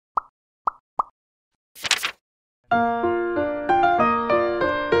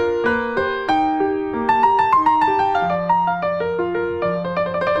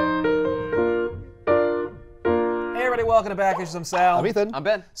welcome to Back Issues. I'm Sal. I'm Ethan. I'm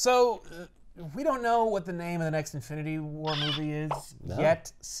Ben. So, we don't know what the name of the next Infinity War movie is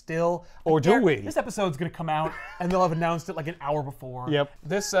yet, still. Or do we? This episode's going to come out, and they'll have announced it like an hour before. Yep.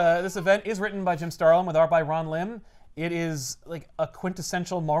 This event is written by Jim Starlin with art by Ron Lim. It is like a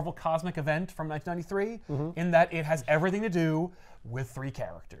quintessential Marvel cosmic event from 1993 in that it has everything to do with three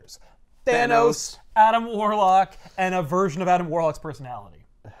characters. Thanos, Adam Warlock, and a version of Adam Warlock's personality.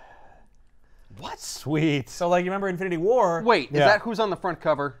 What? Sweet. So, like, you remember Infinity War? Wait, is that who's on the front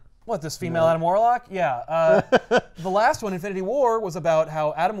cover? What, this female Adam Warlock? Yeah. The last one, Infinity War, was about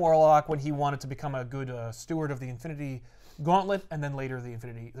how Adam Warlock, when he wanted to become a good steward of the Infinity Gauntlet, and then later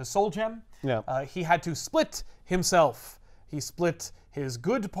the Soul Gem, he had to split himself. He split his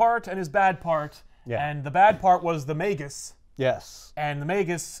good part and his bad part, and the bad part was the Magus. Yes. And the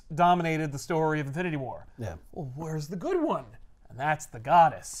Magus dominated the story of Infinity War. Yeah. Well, where's the good one? And that's the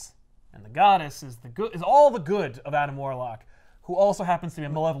Goddess. And the Goddess is all the good of Adam Warlock, who also happens to be a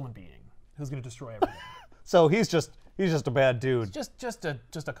malevolent being who's going to destroy everything. So he's just a bad dude. Just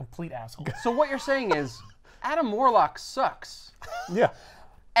a complete asshole. So what you're saying is Adam Warlock sucks. Yeah.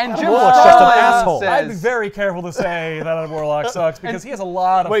 And Jim Warlock's just an Starlin asshole. says, I'd be very careful to say that Adam Warlock sucks because he has a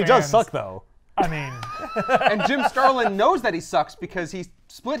lot of Well, he fans. does suck though. I mean, and Jim Starlin knows that he sucks because he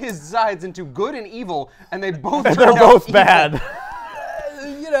split his sides into good and evil, and they both And turned they're out both evil. bad.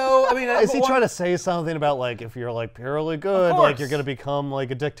 you know, I mean, Is he trying to say something about like if you're like purely good, like you're gonna become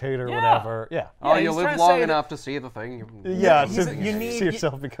like a dictator or whatever? Yeah. Oh, he's you trying live to long say enough to see the thing. Yeah. you To need- see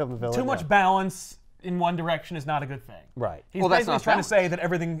yourself become a villain. too much balance in one direction is not a good thing. Right. He's Well, that's basically not trying balance. to say that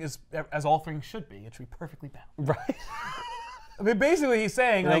everything is as all things should be. It should be perfectly balanced. Right. I mean, basically, he's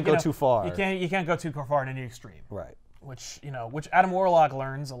saying Don't like, go too far. You can't go too far in any extreme. Right. Which Adam Warlock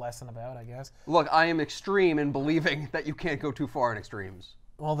learns a lesson about, I guess. Look, I am extreme in believing that you can't go too far in extremes.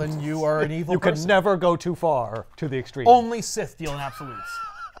 Well, then you are an evil You person. could never go too far to the extreme. Only Sith deal in absolutes.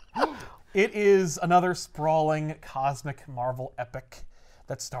 It is another sprawling cosmic Marvel epic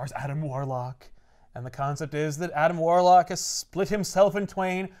that stars Adam Warlock. And the concept is that Adam Warlock has split himself in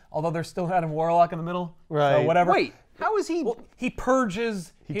twain, although there's still Adam Warlock in the middle. Right. So whatever. Wait, how is he? Well, he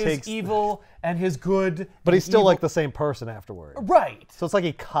purges his takes- evil and his good. But he's still evil. like the same person afterward. Right. So it's like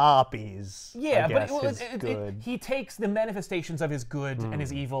he copies. Yeah, I guess, but his good. he takes the manifestations of his good and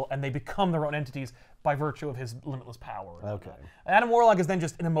his evil, and they become their own entities by virtue of his limitless power. and Okay. whatnot. Adam Warlock is then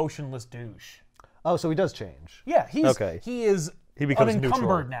just an emotionless douche. Oh, so he does change. Yeah, he is He becomes unencumbered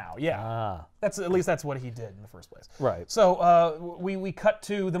neutral. now. Yeah, Ah. at least that's what he did in the first place. Right. So we cut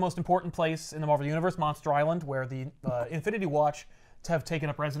to the most important place in the Marvel Universe, Monster Island, where the Infinity Watch have taken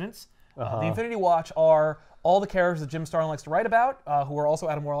up residence. The Infinity Watch are all the characters that Jim Starlin likes to write about, who are also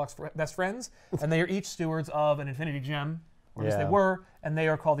Adam Warlock's best friends, and they are each stewards of an Infinity Gem, or at least they were, and they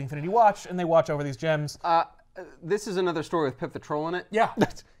are called the Infinity Watch, and they watch over these gems. This is another story with Pip the Troll in it. Yeah,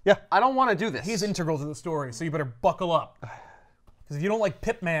 Yeah. I don't want to do this. he's integral to the story, so you better buckle up. Because if you don't like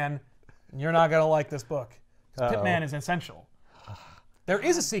Pip Man, you're not going to like this book. Because Pip Man is essential. There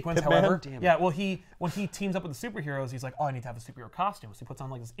is a sequence, Pip Man? however. Damn it. Yeah, well, when he teams up with the superheroes, he's like, oh, I need to have a superhero costume. So he puts on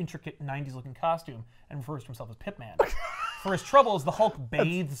like this intricate 90s-looking costume and refers to himself as Pip Man. For his troubles, the Hulk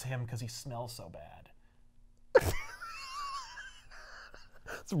bathes him because he smells so bad.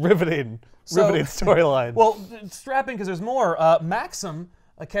 It's riveting. Riveting storyline. Well, strapping because there's more. Maxim,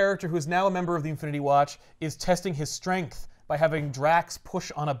 a character who is now a member of the Infinity Watch, is testing his strength by having Drax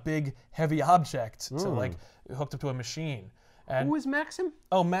push on a big, heavy object, so like hooked up to a machine. And Who is Maxim?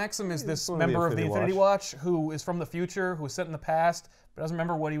 oh, Maxim is this one of the member of the Infinity Infinity Watch who is from the future, who was set in the past, but doesn't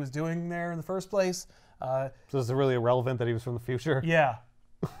remember what he was doing there in the first place. So is it really irrelevant that he was from the future? Yeah.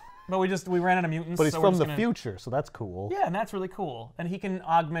 But we ran out of mutants. But he's so we're from just the gonna- future, so that's cool. Yeah, and that's really cool. And he can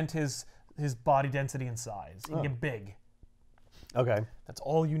augment his body density and size. He can get big. Okay. That's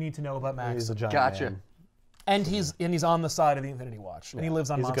all you need to know about Maxim. He's a giant Gotcha. man. And he's on the side of the Infinity Watch, and he lives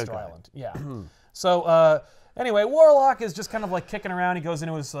on he's a good Monster guy. Island. Yeah. So anyway, Warlock is just kind of like kicking around. He goes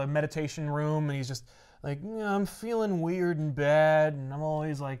into his meditation room, and he's just like, I'm feeling weird and bad, and I'm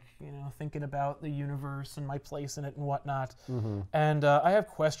always like, thinking about the universe and my place in it and whatnot. And I have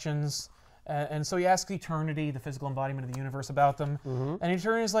questions. And so he asks Eternity, the physical embodiment of the universe, about them. And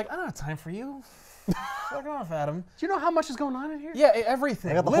Eternity's like, I don't have time for you. Fuck off, Adam. Do you know how much is going on in here? Yeah,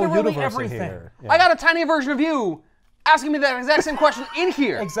 everything. I got the whole Literally universe everything. in here. Yeah. I got a tiny version of you asking me that exact same question in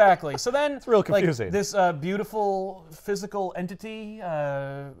here. Exactly. So then, it's real confusing. this beautiful physical entity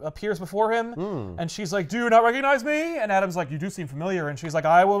appears before him, and she's like, "Do you not recognize me?" And Adam's like, "You do seem familiar." And she's like,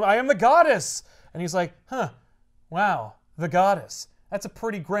 I am the goddess." And he's like, "Huh, wow, the goddess. That's a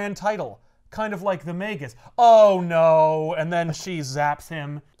pretty grand title. Kind of like the Magus." Oh no! And then she zaps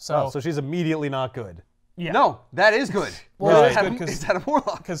him. So she's immediately not good. Yeah. No, that is good. Well, It's it's good 'cause- it's Adam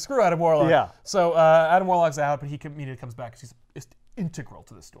Warlock. Because screw Adam Warlock. Yeah. So Adam Warlock's out, but he immediately comes back because he's integral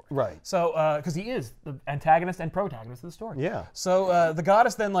to this story. Right. So because he is the antagonist and protagonist of the story. Yeah. So the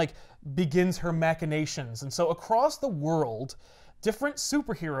goddess then like begins her machinations, and so across the world, different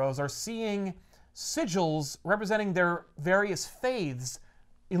superheroes are seeing sigils representing their various faiths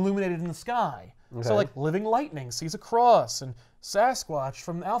illuminated in the sky. Okay. So like Living Lightning sees a cross, and Sasquatch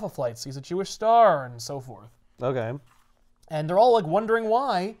from Alpha Flight sees a Jewish star, and so forth. Okay. And they're all like wondering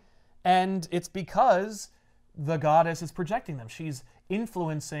why, and it's because the goddess is projecting them. She's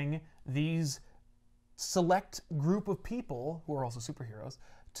influencing these select group of people, who are also superheroes,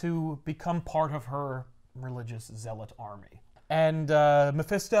 to become part of her religious zealot army. And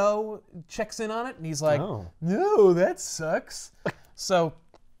Mephisto checks in on it, and he's like, Oh. no, that sucks. So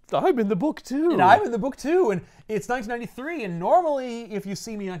I'm in the book too. and I'm in the book too, and it's 1993, and normally if you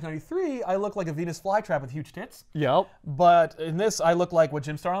see me in 1993, I look like a Venus flytrap with huge tits. Yep. But in this, I look like what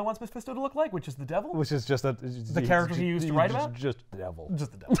Jim Starlin wants Mephisto to look like, which is the devil. Which is just The character he used to write about? Just the devil.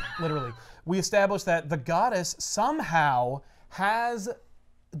 Just the devil, literally. We established that the goddess somehow has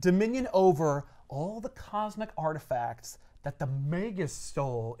dominion over all the cosmic artifacts that the Magus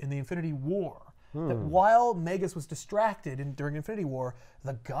stole in the Infinity War. That while Magus was distracted during Infinity War,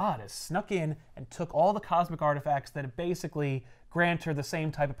 the goddess snuck in and took all the cosmic artifacts that basically grant her the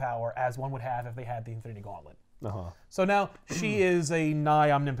same type of power as one would have if they had the Infinity Gauntlet. Uh-huh. So now she is a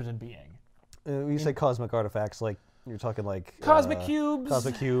nigh omnipotent being. You say cosmic artifacts, like you're talking like Cosmic cubes.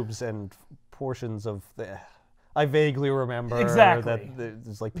 cosmic cubes, and portions of the. I vaguely remember Exactly. that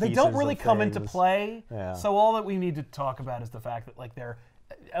there's like They pieces don't really of come into things. play. Yeah. So all that we need to talk about is the fact that like they're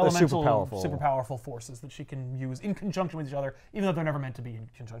elemental, super powerful forces that she can use in conjunction with each other, even though they're never meant to be in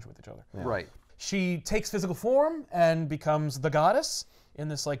conjunction with each other. Right. She takes physical form and becomes the goddess in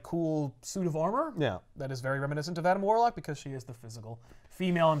this like cool suit of armor. Yeah. That is very reminiscent of Adam Warlock because she is the physical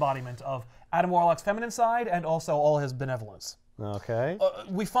female embodiment of Adam Warlock's feminine side and also all his benevolence. Okay.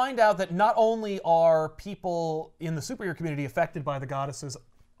 We find out that not only are people in the superhero community affected by the goddess's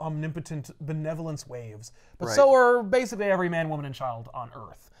omnipotent benevolence waves, but Right. so are basically every man, woman, and child on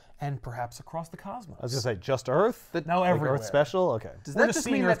Earth, and perhaps across the cosmos. I was gonna say just Earth. No, Like everywhere. Earth special. Okay. Does We're that just just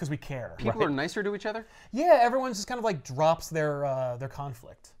seeing mean Earth that because we care. people are nicer to each other? Yeah, everyone's just kind of like drops their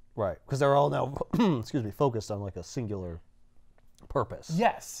conflict. Right. Because they're all now, excuse me, focused on like a singular purpose.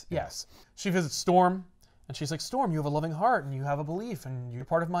 Yes, yes. She visits Storm, and she's like, Storm, you have a loving heart, and you have a belief, and you're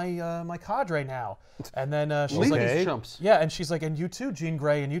part of my my cadre now. And then she's Leave like, these chumps. yeah, and she's like, and you too, Jean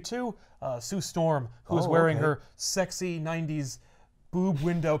Grey, and you too, Sue Storm, who is Oh, wearing okay. her sexy 90s boob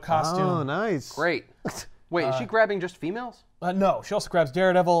window costume. Oh, nice. Great. Wait, is she grabbing just females? No, she also grabs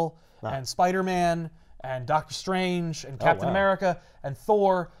Daredevil, and Spider-Man, and Doctor Strange, and Captain wow. America, and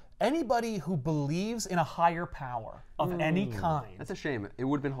Thor. Anybody who believes in a higher power of any kind. That's a shame. It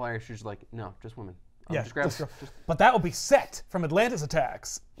would have been hilarious. She's like, no, just women. Yeah, just grab. just- but that will be set from Atlantis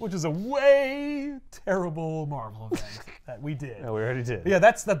Attacks, which is a way terrible Marvel event that we did. Yeah, we already did. Yeah,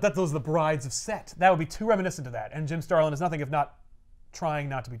 those are the brides of Set. That would be too reminiscent of that. And Jim Starlin is nothing if not trying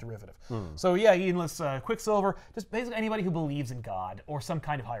not to be derivative. So yeah, he enlists Quicksilver, just basically anybody who believes in God or some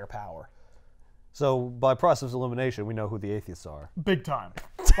kind of higher power. So by process of elimination, we know who the atheists are. Big time.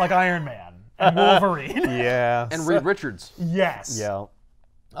 Like Iron Man and Wolverine. Yeah. And Reed Richards. Yes. Yeah.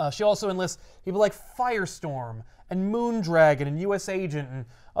 She also enlists people like Firestorm and Moondragon and US Agent and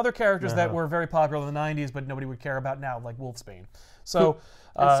other characters that were very popular in the 90s but nobody would care about now, like Wolfsbane. So,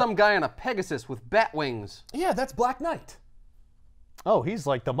 And some guy on a Pegasus with bat wings. yeah, that's Black Knight. Oh, he's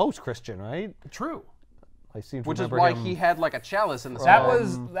like the most Christian, right? True. I seem to Which is remember why him. he had like a chalice in the That center.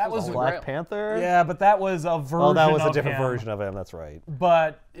 was Holy Black Grail. Panther. yeah, but that was a version Oh, that was a of different him, version of him. That's right.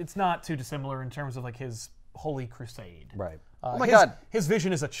 But it's not too dissimilar in terms of like his Holy Crusade. Right. Oh my his, God. His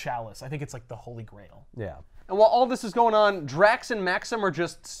vision is a chalice. I think it's like the Holy Grail. Yeah. And while all this is going on, Drax and Maxim are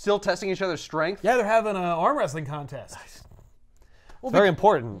just still testing each other's strength. Yeah, they're having an arm wrestling contest. Well, Very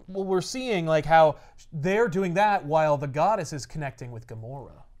important. well, we're seeing like how they're doing that while the goddess is connecting with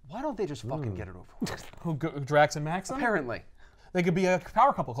Gamora. Why don't they just fucking get it over with? Who Drax and Maxim? Apparently. They could be a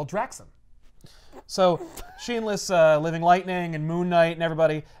power couple called Draxum. So she enlists Living Lightning and Moon Knight and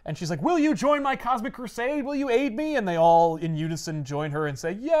everybody, and she's like, will you join my cosmic crusade? Will you aid me? And they all in unison join her and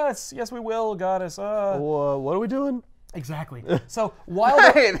say, yes, yes we will, goddess. What are we doing? Exactly. So while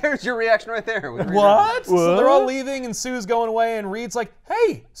they're, Hey, there's your reaction right there. with Reed what? So they're all What? leaving and Sue's going away and Reed's like,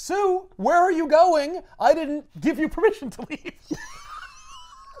 hey, Sue, where are you going? I didn't give you permission to leave.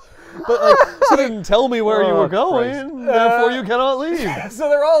 But like, so didn't tell me where you Oh, were going. Therefore, you cannot leave. So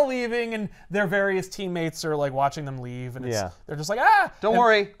they're all leaving and their various teammates are like watching them leave and Yeah. they're just like, ah! Don't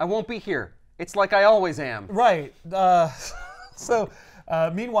worry, I won't be here. It's like I always am. Right.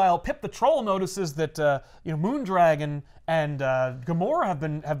 Meanwhile, Pip the Troll notices that Moondragon and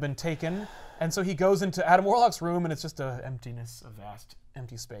Gamora have been taken, and so he goes into Adam Warlock's room, and it's just a emptiness, a vast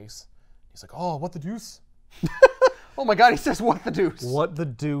empty space. He's like, "Oh, what the deuce?" Oh my God, he says, "What the deuce?" What the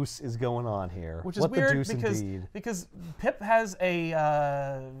deuce is going on here? Which is what weird the deuce indeed. because Pip has a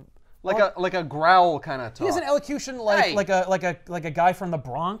like a growl kind of talk. he has an elocution like a guy from the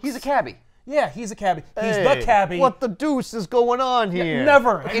Bronx. He's a cabbie. Yeah, he's a cabbie. He's Hey, the cabbie. What the deuce is going on here?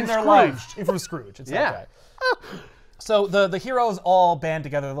 Never in their Scrooge. life. From Scrooge. It's that guy. So the heroes all band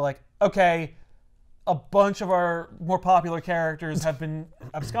together. They're like, okay, a bunch of our more popular characters have been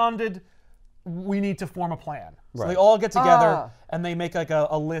absconded. We need to form a plan. So they all get together and they make like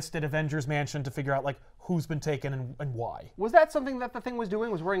a list at Avengers Mansion to figure out like who's been taken and why. Was that something that the Thing was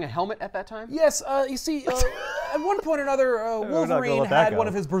doing? Was wearing a helmet at that time? Yes, you see, at one point or another, Wolverine had one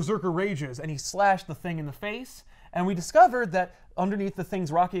of his berserker rages, and he slashed the Thing in the face, and we discovered that underneath the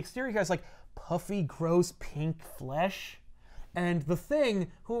Thing's rocky exterior, he has like puffy, gross pink flesh. And the Thing,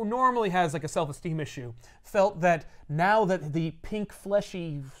 who normally has like a self-esteem issue, felt that now that the pink,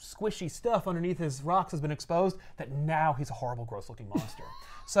 fleshy, squishy stuff underneath his rocks has been exposed, that now he's a horrible, gross-looking monster.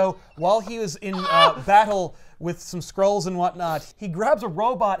 So while he was in battle with some Skrulls and whatnot, he grabs a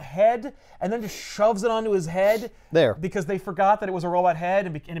robot head and then just shoves it onto his head. There. Because they forgot that it was a robot head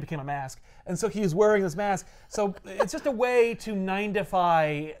and it became a mask. And so he is wearing this mask. So it's just a way to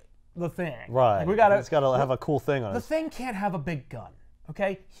 9-defy the Thing. Right. Like It's got to have a cool thing on it. The Thing can't have a big gun,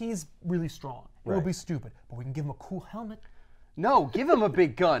 okay? He's really strong. It would be stupid, but we can give him a cool helmet. No, give him a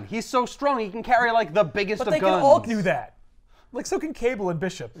big gun. He's so strong he can carry like the biggest But of they guns. can all do that. Like, so can Cable and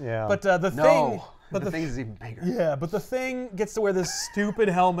Bishop. Yeah. But the Thing... No, But the Thing is even bigger. Yeah, but the Thing gets to wear this stupid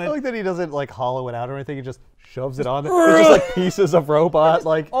helmet. I like that he doesn't like hollow it out or anything. He just shoves it on there. There's just like pieces of robot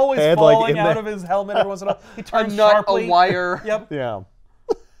like always head falling like in out there. of his helmet every once in a while. He A turns nut, sharply. a wire. Yep. Yeah.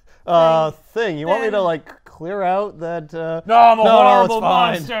 Thing. You want me to like clear out that? No, I'm a horrible it's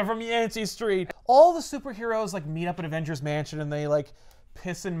fine. monster from Yancey Street. All the superheroes like meet up at Avengers Mansion and they like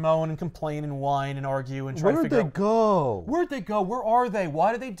piss and moan and complain and whine and argue and try to Where'd figure they out go? where'd they go? Where are they?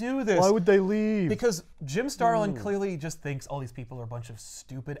 Why did they do this? Why would they leave? Because Jim Starlin clearly just thinks all these people are a bunch of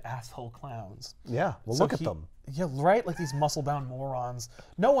stupid asshole clowns. Yeah. Well, So look at he- them. Yeah, right? Like these muscle-bound morons.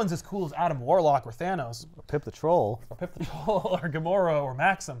 No one's as cool as Adam Warlock or Thanos. Pip the Troll. Or Pip the Troll, or Gamora, or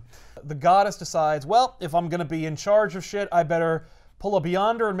Maxim. The goddess decides, well, if I'm going to be in charge of shit, I better pull a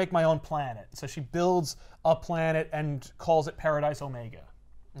Beyonder and make my own planet. So she builds a planet and calls it Paradise Omega.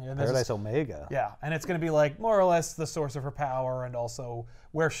 Yeah, this Paradise is- Omega. Yeah, and it's going to be like more or less the source of her power and also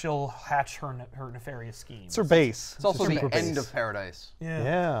where she'll hatch her nefarious schemes. It's her base. It's also the super end base. of paradise.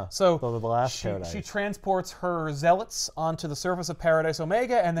 Yeah. So the last she Paradise. transports her zealots onto the surface of Paradise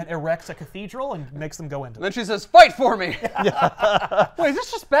Omega and then erects a cathedral and makes them go into And it. then she says, "Fight for me." Wait, is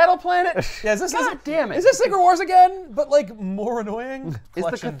this just Battle Planet? Yeah, is this, God damn it. Is this Secret Wars again, but like more annoying? Is the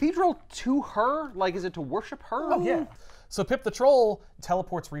Collection. cathedral to her? Like, is it to worship her? Oh, yeah. So Pip the Troll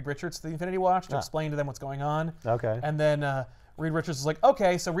teleports Reed Richards to the Infinity Watch to explain to them what's going on. Okay. And then Reed Richards is like,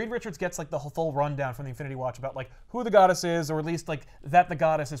 okay, so Reed Richards gets like the full rundown from the Infinity Watch about like who the goddess is, or at least like that the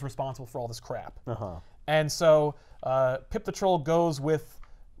goddess is responsible for all this crap. And so Pip the Troll goes with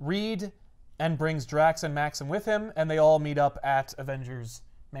Reed and brings Drax and Maxim with him, and they all meet up at Avengers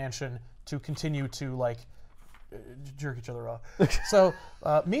Mansion to continue to like jerk each other off. So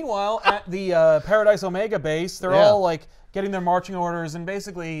meanwhile, at the Paradise Omega base, they're all like getting their marching orders, and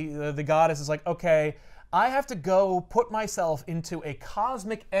basically the goddess is like, okay, I have to go put myself into a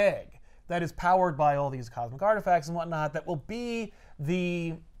cosmic egg that is powered by all these cosmic artifacts and whatnot that will be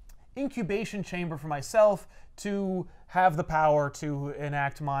the incubation chamber for myself to have the power to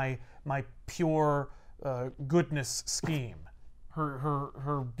enact my pure goodness scheme.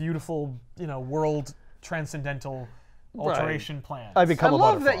 Her beautiful, world transcendental alteration plan. I I become a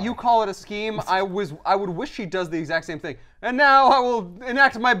love butterfly. that you call it a scheme. I would wish she does the exact same thing. And now I will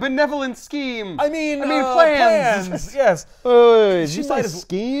enact my benevolent scheme. I mean plans. Yes. Did She you might say as-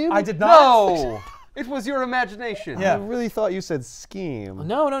 scheme? I did not. No, it was your imagination. Yeah. I really thought you said scheme.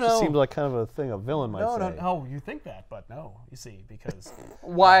 No. Just seemed like kind of a thing a villain might No, say. no. You think that, but no. You see, because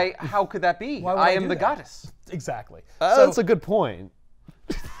Why? How could that be? Why would I I am do the that? goddess. exactly. That's a good point.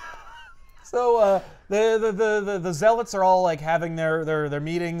 So the zealots are all like having their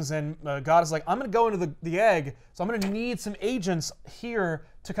meetings, and God is like, I'm gonna go into the egg, so I'm gonna need some agents here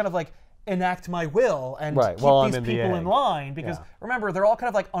to kind of like enact my will and Right, keep while I'm these in the people in egg. line, because Yeah. remember, they're all kind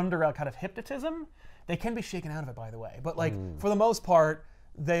of like under a kind of hypnotism. They can be shaken out of it, by the way, but like for the most part,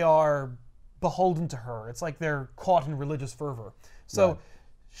 they are beholden to her. It's like they're caught in religious fervor. So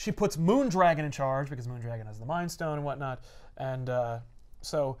she puts Moondragon in charge because Moondragon has the Mind Stone and whatnot, and and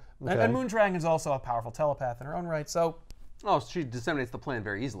Moondragon is also a powerful telepath in her own right. So, she disseminates the plan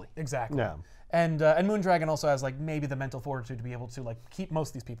very easily. Exactly. Yeah. And Moondragon also has like maybe the mental fortitude to be able to like keep most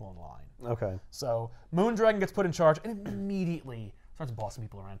of these people in line. Okay. So Moondragon gets put in charge and immediately starts bossing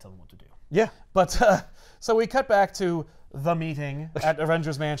people around, telling them what to do. Yeah. But so we cut back to the meeting at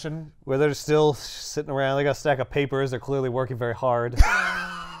Avengers Mansion, where they're still sitting around. They got a stack of papers. They're clearly working very hard.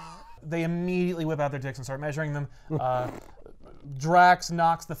 They immediately whip out their dicks and start measuring them. Drax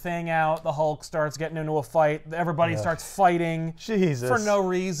knocks the thing out. The Hulk starts getting into a fight. Everybody starts fighting for no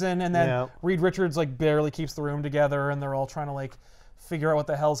reason. And then Reed Richards like barely keeps the room together, and they're all trying to like figure out what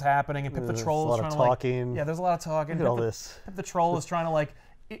the hell's happening. And Pip the Troll is trying to talking. Like, there's a lot of talking. Look at all this. Pip the Troll is trying to like,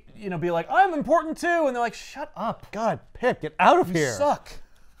 be like, I'm important too, and they're like, shut up. God, Pip, get out of You here. suck.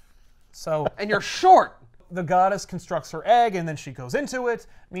 So and you're short. The goddess constructs her egg, and then she goes into it.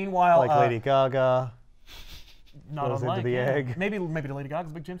 Meanwhile, like Lady Gaga. Not goes unlike, into the egg. Maybe Lady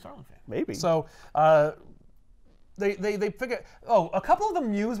Gaga's a big James Starlin fan. Maybe. So they figure. Oh, a couple of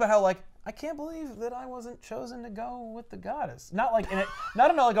them muse about how like, I can't believe that I wasn't chosen to go with the goddess. Not like in it. Not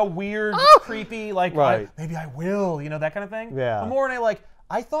in like a weird, creepy like. Right. Maybe I will. That kind of thing. Yeah. But more in a like,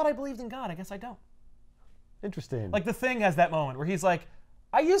 I thought I believed in God. I guess I don't. Interesting. Like the Thing has that moment where he's like,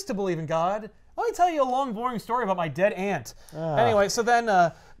 I used to believe in God. Let me tell you a long, boring story about my dead aunt. Anyway, so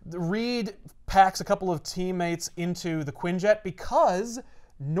then Reed packs a couple of teammates into the Quinjet because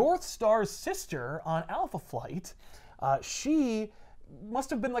North Star's sister on Alpha Flight, she must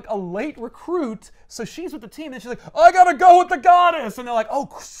have been like a late recruit, so she's with the team, and she's like, I gotta go with the goddess! And they're like, oh,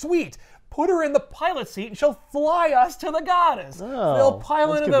 sweet. Put her in the pilot seat, and she'll fly us to the goddess. So they'll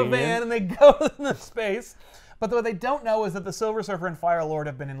pile into the van, and they go into space. But what they don't know is that the Silver Surfer and Fire Lord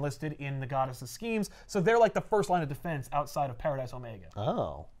have been enlisted in the goddess's schemes, so they're like the first line of defense outside of Paradise Omega.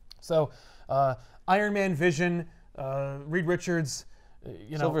 Oh. So Iron Man, Vision, Reed Richards,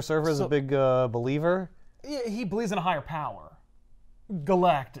 Silver Surfer is a big believer. He believes in a higher power,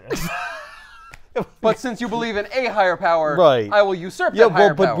 Galactus. But since you believe in a higher power, right. I will usurp that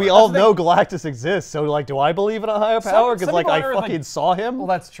higher power. But we all know Galactus exists, so like, do I believe in a higher power? Because like, I fucking saw him. Well,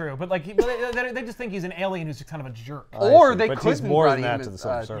 that's true, but like, they just think he's an alien who's just kind of a jerk. Or they could he's more than that to the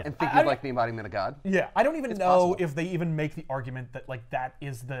Silver Surfer. And think he's like the embodiment of God. Yeah, I don't even know if they even make the argument that like that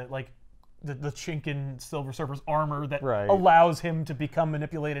is the chink in Silver Surfer's armor that allows him to become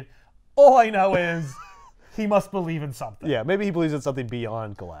manipulated. All I know is he must believe in something. Yeah, maybe he believes in something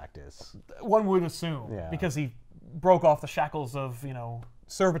beyond Galactus. One would assume, because he broke off the shackles of,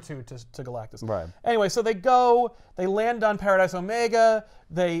 servitude to Galactus. Right. Anyway, so they land on Paradise Omega,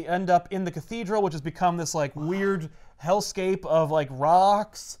 they end up in the cathedral, which has become this like weird hellscape of like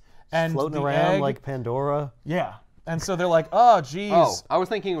rocks and floating around like Pandora. Yeah. And so they're like, oh, geez. Oh, I was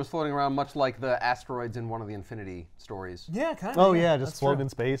thinking it was floating around much like the asteroids in one of the Infinity stories. Yeah, kind of. Oh, yeah, just floating in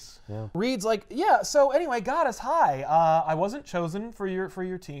space. Yeah. Reed's like, yeah, so anyway, Goddess, hi. I wasn't chosen for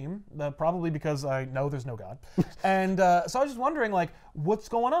your team, probably because I know there's no God. And so I was just wondering, like, what's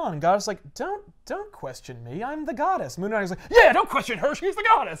going on? And Goddess like, don't question me. I'm the Goddess. Moon Knight's like, yeah, don't question her. She's the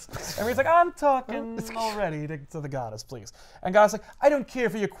Goddess. And Reed's like, I'm talking already to the Goddess, please. And Goddess like, I don't care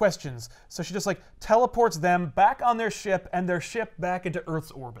for your questions. So she just like teleports them back on their ship and their ship back into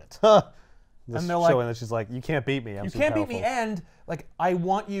Earth's orbit. And they're like, showing that she's like, you can't beat me. You can't beat me, and like I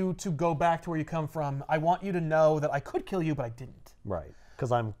want you to go back to where you come from. I want you to know that I could kill you, but I didn't. Right,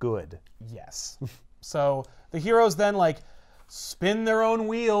 because I'm good. Yes. So the heroes then like spin their own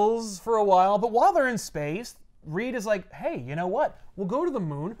wheels for a while, but while they're in space, Reed is like, hey, you know what? We'll go to the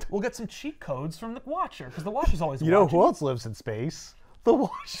moon. We'll get some cheat codes from the Watcher, because the Watcher's always watching. You know who else lives in space? The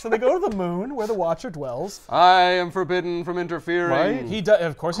Watcher. So they go to the moon where the Watcher dwells. I am forbidden from interfering. Right? He does.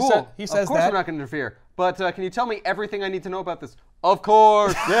 Of course, cool. he says that. Of course, I'm not going to interfere. But can you tell me everything I need to know about this? Of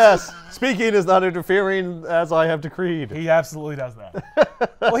course. Yes. Speaking is not interfering, as I have decreed. He absolutely does that.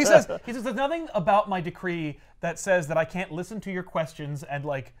 Well, he says there's nothing about my decree that says that I can't listen to your questions and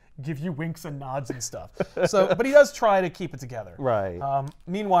like give you winks and nods and stuff. So, but he does try to keep it together. Right.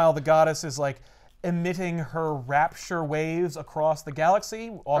 Meanwhile, the Goddess is like emitting her rapture waves across the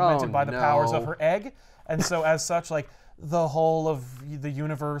galaxy, augmented by the powers of her egg, and so as such, like the whole of the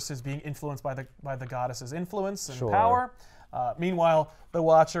universe is being influenced by the Goddess's influence and power. Meanwhile, the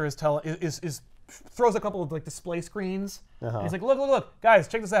Watcher is throws a couple of like display screens. And he's like, look, guys,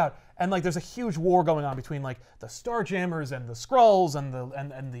 check this out. And like, there's a huge war going on between like the Starjammers and the Skrulls and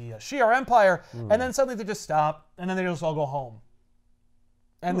the Shi'ar Empire. And then suddenly they just stop, and then they just all go home.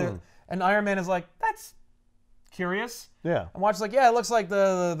 And Iron Man is like, that's curious. Yeah. And Watcher's like, yeah, it looks like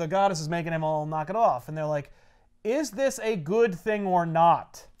the Goddess is making him all knock it off. And they're like, is this a good thing or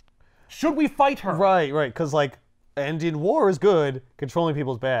not? Should we fight her? Right, because like ending war is good, controlling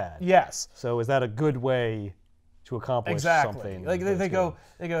people is bad. Yes. So is that a good way to accomplish something? Like they go,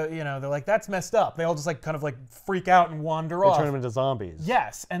 you know, they're like, that's messed up. They all just like kind of like freak out and wander off. Turn them into zombies.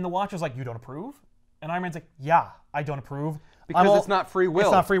 Yes, and the Watcher's like, you don't approve? And Iron Man's like, yeah, I don't approve. Because it's not free will.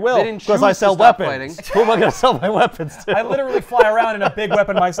 It's not free will. They didn't choose Because I sell to stop weapons. fighting. Who am I going to sell my weapons to? I literally fly around in a big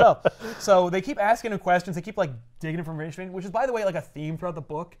weapon myself. So they keep asking him questions. They keep like digging information, which is, by the way, like a theme throughout the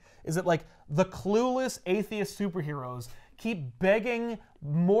book. Is that like the clueless atheist superheroes keep begging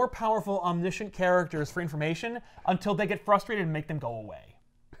more powerful, omniscient characters for information until they get frustrated and make them go away.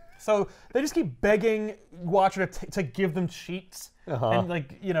 So they just keep begging Watcher to give them cheats and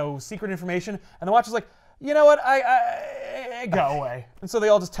like, you know, secret information. And the Watcher's like, you know what, I go away. And so they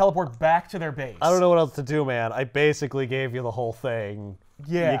all just teleport back to their base. I don't know what else to do, man. I basically gave you the whole thing.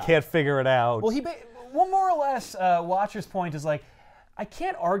 Yeah. You can't figure it out. Well, one more or less, Watcher's point is like, I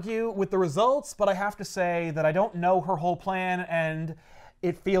can't argue with the results, but I have to say that I don't know her whole plan, and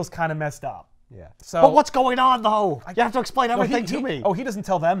it feels kind of messed up. Yeah. So, but what's going on, though? You have to explain everything to me. Oh, he doesn't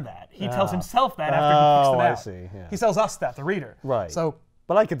tell them that. He tells himself that after he picks them out. I see. Yeah. He tells us that, the reader. Right. So,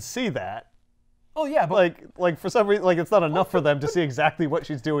 but I can see that. oh yeah, but Like for some reason, like it's not enough for them to see exactly what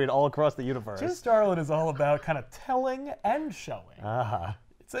she's doing all across the universe. Jim Starlin is all about kind of telling and showing.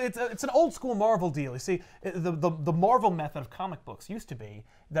 It's an old school Marvel deal. You see, the Marvel method of comic books used to be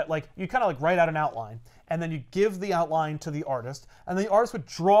that like you kind of like write out an outline, and then you give the outline to the artist, and the artist would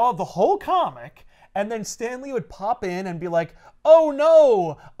draw the whole comic, and then Stan Lee would pop in and be like, "Oh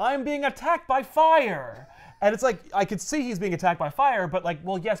no, I'm being attacked by fire." And it's like, I could see he's being attacked by fire, but like,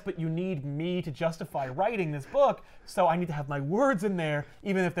 well, yes, but you need me to justify writing this book, so I need to have my words in there,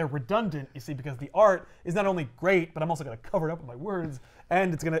 even if they're redundant, you see, because the art is not only great, but I'm also going to cover it up with my words,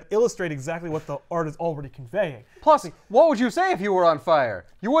 and it's going to illustrate exactly what the art is already conveying. Plus, what would you say if you were on fire?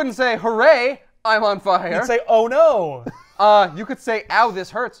 You wouldn't say, hooray, I'm on fire. You'd say, oh no. You could say, ow, this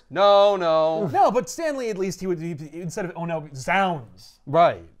hurts. No. No, but Stanley, at least, he would, instead of, oh no, zounds.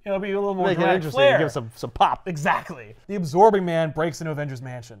 Right. It'll be a little more Make it direct interesting. flair. Give some pop. Exactly. The Absorbing Man breaks into Avengers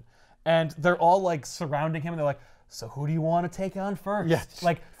Mansion, and they're all like surrounding him, and they're like, so who do you want to take on first? Yeah.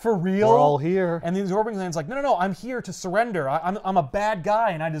 Like, for real? We're all here. And the Absorbing Man's like, no, I'm here to surrender. I'm a bad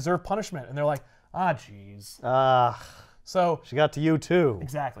guy, and I deserve punishment. And they're like, ah, jeez. So She got to you too.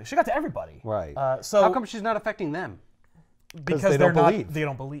 exactly. She got to everybody. Right. So How come she's not affecting them? because they they're don't not, believe. they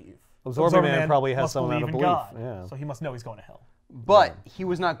don't believe. Absorbing Man probably has must some amount of believe in belief. God, Yeah. so he must know he's going to hell. But he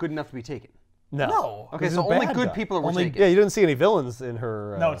was not good enough to be taken. No. Okay, He's so a only bad good guy. people were taken. Yeah, you didn't see any villains in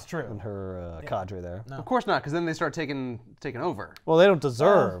her. No, it's true. In her cadre there. No. Of course not, because then they start taking over. Well, they don't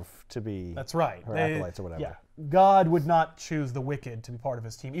deserve to be. That's right. Her acolytes or whatever. Yeah. God would not choose the wicked to be part of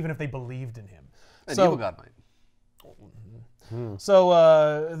his team, even if they believed in him. An evil God might.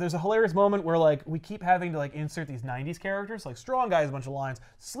 So there's a hilarious moment where like we keep having to like insert these 90s characters. Like Strong Guy has a bunch of lines.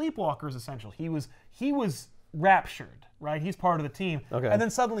 Sleepwalker is essential. He was raptured, right? He's part of the team. Okay. And then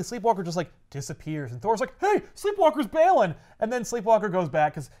suddenly Sleepwalker just like disappears, and Thor's like, "Hey, Sleepwalker's bailing." And then Sleepwalker goes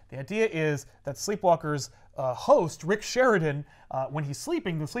back because the idea is that Sleepwalker's host, Rick Sheridan, when he's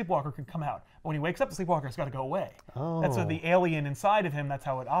sleeping, the Sleepwalker can come out. But when he wakes up, the Sleepwalker's got to go away. Oh. That's what the alien inside of him. That's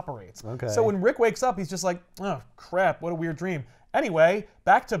how it operates. Okay. So when Rick wakes up, he's just like, "Oh crap, what a weird dream." Anyway,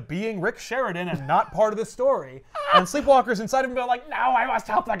 back to being Rick Sheridan and not part of the story. And Sleepwalker's inside of him going like, "No, I must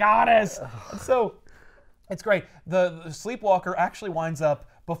help the goddess." And so it's great. The Sleepwalker actually winds up,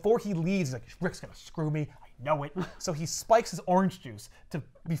 before he leaves, he's like, "Rick's gonna screw me, I know it." So he spikes his orange juice to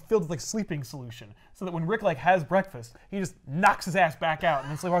be filled with like sleeping solution, so that when Rick like has breakfast, he just knocks his ass back out, and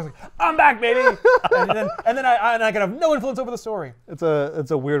then Sleepwalker's like, "I'm back, baby." and then I can have no influence over the story. It's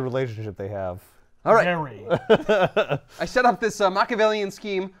a weird relationship they have. All right. Very. I set up this Machiavellian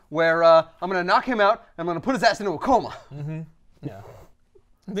scheme where I'm going to knock him out, and I'm going to put his ass into a coma. Yeah.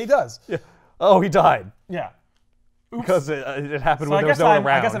 He does. Yeah. Oh, he died. Yeah. Oops. Because it happened So when there was no one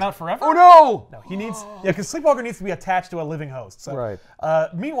around. I guess I'm out forever? Oh no! No, he needs, yeah, because Sleepwalker needs to be attached to a living host. So, Right.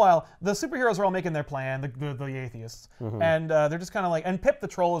 Meanwhile, the superheroes are all making their plan, the atheists, and they're just kind of like, and Pip the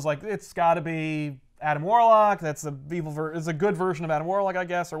Troll is like, it's got to be Adam Warlock. That's the it's a good version of Adam Warlock, I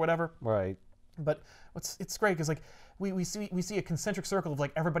guess, or whatever. Right. But it's great because like we see a concentric circle of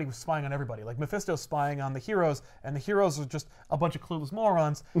like everybody was spying on everybody. Like Mephisto's spying on the heroes, and the heroes are just a bunch of clueless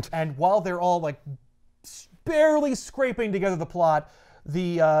morons. And while they're all like barely scraping together the plot,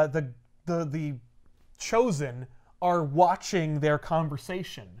 the Chosen are watching their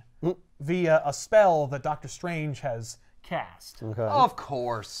conversation via a spell that Doctor Strange has cast. Okay. Of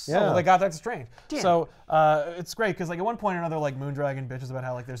course. Yeah. Well, they got Doctor Strange. Damn. So it's great because like at one point or another, like Moondragon bitches about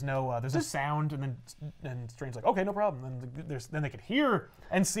how like there's no sound, and then Strange's like, okay, no problem. Then they can hear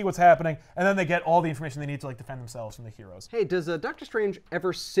and see what's happening, and then they get all the information they need to like defend themselves from the heroes. Hey, does Doctor Strange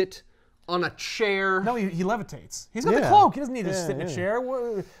ever sit on a chair? No, he levitates. He's got the cloak. He doesn't need to sit in a chair.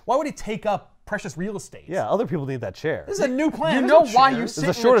 Why would he take up precious real estate? Yeah, other people need that chair. This is a new plan. You There's know no why chair. you There's sit a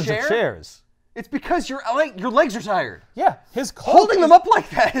in shortage a chair? of chairs. It's because your legs are tired. Yeah, his cloak Holding is- them up like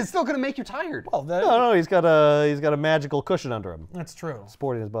that is still going to make you tired. Well, No, he's got a magical cushion under him, that's true.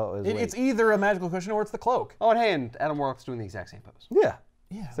 supporting his boat. It's either a magical cushion or it's the cloak. Oh, and hey, and Adam Warlock's doing the exact same pose. Yeah.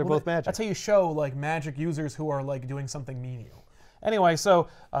 Yeah, They're both magic. That's how you show like magic users who are like doing something menial. Anyway, so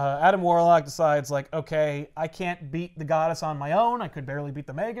Adam Warlock decides like, okay, I can't beat the goddess on my own. I could barely beat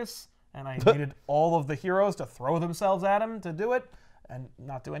the Magus, and I needed all of the heroes to throw themselves at him to do it and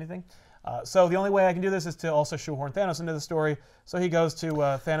not do anything. So the only way I can do this is to also shoehorn Thanos into the story. So he goes to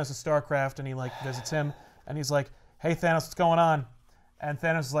Thanos' Starcraft and he like visits him, and he's like, "Hey Thanos, what's going on?" And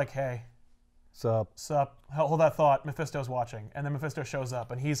Thanos is like, "Hey, Sup? sup? Hold that thought. Mephisto's watching." And then Mephisto shows up,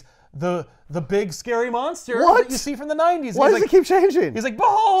 and he's the big scary monster What? that you see from the 90s. Why He's does like, it keep changing? He's like,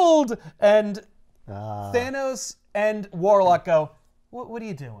 "Behold!" And Thanos and Warlock go, "What are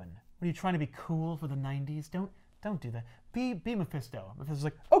you doing? Are you trying to be cool for the 90s? Don't do that. Be Mephisto." Mephisto's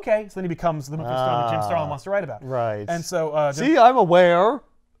like, "Okay." So then he becomes the Mephisto that Jim Starlin wants to write about. Right. And so See, I'm aware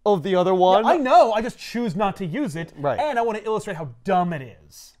of the other one. I know. I just choose not to use it. Right. And I want to illustrate how dumb it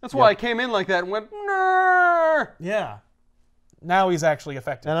is. That's why I came in like that and went, "Nrrr." Yeah. Now he's actually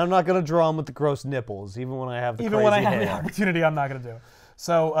effective. And I'm not going to draw him with the gross nipples, even when I have the Even crazy when I have the hair. opportunity, I'm not going to do.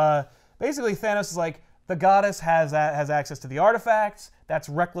 So basically, Thanos is like, the goddess has access to the artifacts. That's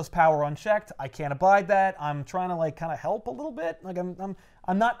reckless power unchecked. I can't abide that. I'm trying to like kind of help a little bit. Like I'm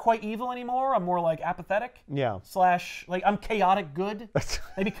not quite evil anymore. I'm more like apathetic. Yeah. / like I'm chaotic good.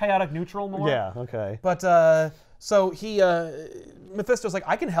 Maybe chaotic neutral more. Yeah, okay. But so he Mephisto's like,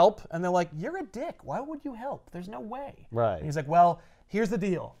 I can help, and they're like, you're a dick. Why would you help? There's no way. Right. And he's like, well, here's the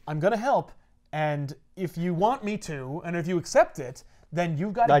deal. I'm gonna help, and if you want me to, and if you accept it, then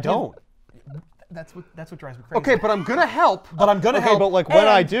you've got to. I don't. That's what drives me crazy. Okay, but I'm gonna help. But I'm gonna help. but, like, when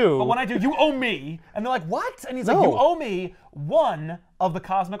I do- But when I do, you owe me. And they're like, what? And he's like, No. you owe me one of the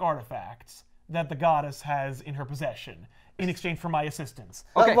cosmic artifacts that the goddess has in her possession in exchange for my assistance.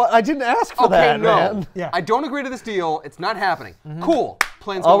 Okay. Well, I didn't ask for Okay, that, no. man. Yeah. I don't agree to this deal. It's not happening. Cool.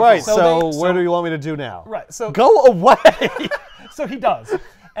 Plans All going right, forward. so where do you want me to do now? Right. So Go away. So he does.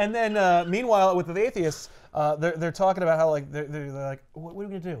 And then meanwhile, with the atheists, they're talking about how like they're like, what are we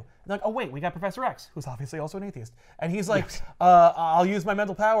gonna do? And they're like, oh wait, we got Professor X, who's obviously also an atheist, and he's like, I'll use my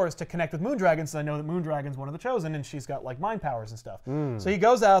mental powers to connect with Moondragon, since I know that Moondragon's one of the chosen, and she's got like mind powers and stuff. So he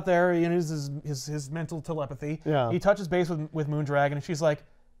goes out there, he uses his mental telepathy. Yeah. He touches base with Moondragon, and she's like,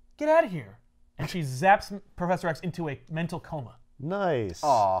 get out of here, and she zaps Professor X into a mental coma. Nice.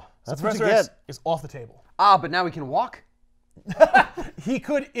 Aw. That's So what you Professor X get. is off the table. Ah, but now we can walk? He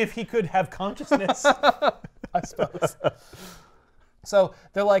could, if he could have consciousness, I suppose. So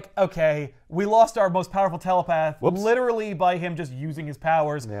they're like, okay, we lost our most powerful telepath literally by him just using his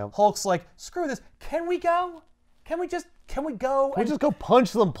powers. Yep. Hulk's like, screw this. Can we go? Can we go? Can we and, just go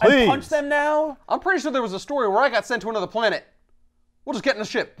punch them, and please? punch them now? I'm pretty sure there was a story where I got sent to another planet. We'll just get in a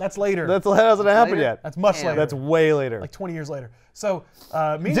ship. That's later. That hasn't happened later? yet. That's much Damn. later. That's way later. like 20 years later. So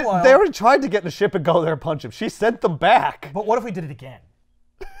meanwhile, They already tried to get in a ship and go there and punch him. She sent them back. but what if we did it again?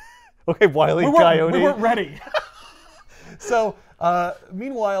 Okay, Wile E. We Coyote. weren't ready. So,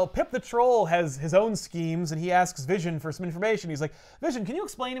 meanwhile, Pip the Troll has his own schemes, and he asks Vision for some information. He's like, Vision, can you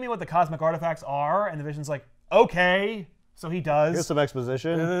explain to me what the cosmic artifacts are? And the Vision's like, okay. So he does. Here's some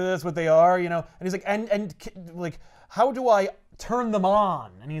exposition. That's what they are, you know. And he's like, and like, how do I turn them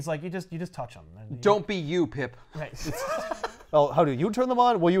on? And he's like, you just touch them. And, Don't be you, Pip. Right. Oh, how do you turn them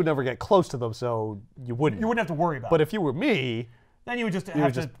on? Well, you would never get close to them, so you wouldn't. You wouldn't have to worry about But it. if you were me, Then you would just would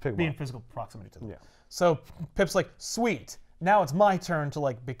have just to pick 'em be up. in physical proximity to them. Yeah. So Pip's like, sweet. Now it's my turn to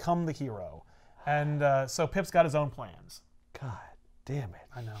like become the hero. And so Pip's got his own plans. God damn it.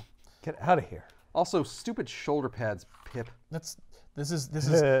 I know. Get out of here. Also, stupid shoulder pads, Pip. This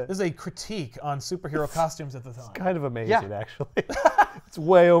is a critique on superhero costumes at the time. Kind of amazing, Yeah. actually. It's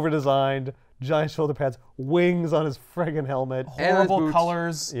way over designed. Giant shoulder pads, wings on his friggin' helmet. And his Horrible boots.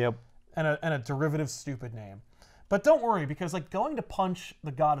 colors Yep. and a derivative stupid name. But don't worry, because like going to punch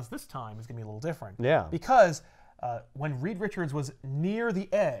the goddess this time is gonna be a little different. Yeah. Because when Reed Richards was near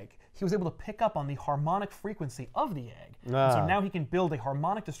the egg, he was able to pick up on the harmonic frequency of the egg. And so now he can build a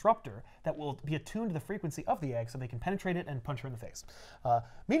harmonic disruptor that will be attuned to the frequency of the egg so they can penetrate it and punch her in the face.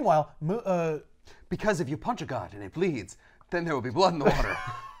 Meanwhile, because if you punch a god and it bleeds, then there will be blood in the water.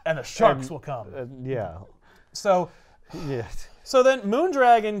 and the sharks will come. Yeah. So, so then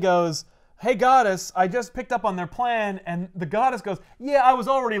Moondragon goes, hey goddess, I just picked up on their plan, and the goddess goes, yeah, I was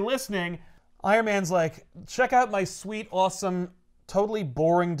already listening. Iron Man's like, check out my sweet, awesome, totally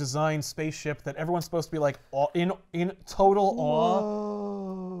boring design spaceship that everyone's supposed to be like in total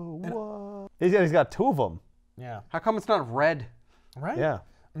awe. Whoa. He's got 2 of them. Yeah. How come it's not red? Right? Yeah.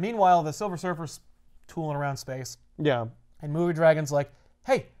 Meanwhile, the Silver Surfer's tooling around space. Yeah. And Movie Dragon's like,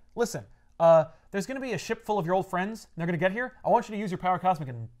 hey, listen, there's going to be a ship full of your old friends, and they're going to get here. I want you to use your power cosmic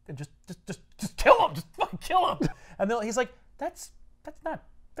and just kill them. Just fucking kill them. And then he's like, that's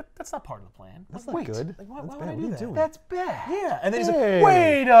not part of the plan. That's not good. Like, why That's would bad. I do What are you that? doing? That's bad. Yeah. And then he's Hey. like,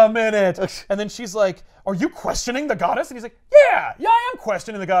 wait a minute. And then she's like, are you questioning the goddess? And he's like, yeah, I am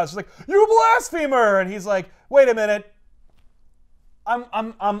questioning the goddess. She's like, you blasphemer. And he's like, wait a minute.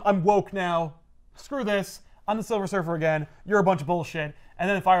 I'm woke now. Screw this. I'm the Silver Surfer again. You're a bunch of bullshit. And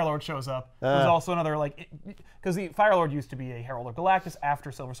then the Fire Lord shows up. Who's also another, like, because the Fire Lord used to be a Herald of Galactus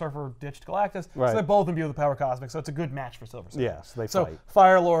after Silver Surfer ditched Galactus. Right. So they're both imbued with the power cosmic. So it's a good match for Silver Surfer. Yeah, so they So fight.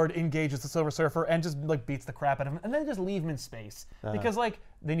 Fire Lord engages the Silver Surfer and just like beats the crap out of him, and then just leave him in space because like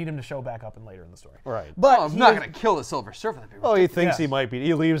they need him to show back up in later in the story. Right. But I'm not going to kill the Silver Surfer. That'd be Oh, he thinks Yes. he might be.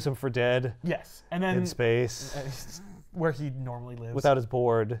 He leaves him for dead yes, and then in space where he normally lives. without his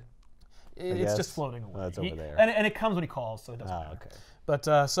board. it's guess. just floating away. It's over there. and it comes when he calls, so it doesn't matter. Okay.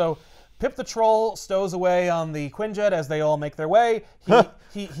 But so Pip the Troll stows away on the Quinjet as they all make their way.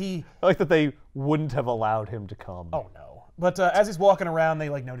 He I like that they wouldn't have allowed him to come. oh no. But as he's walking around, they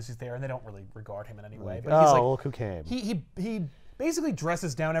like notice he's there, and they don't really regard him in any way. But oh, he's like, look who came. he basically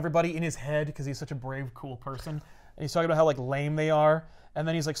dresses down everybody in his head because he's such a brave, cool person. And he's talking about how like lame they are. And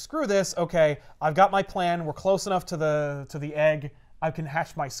then he's like, screw this. Okay, I've got my plan. We're close enough to the egg. I can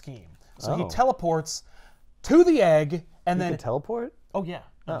hatch my scheme. So he teleports to the egg, and He then can teleport? oh yeah.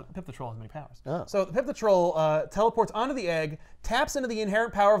 Pip the Troll has many powers. Oh. So Pip the Troll teleports onto the egg, taps into the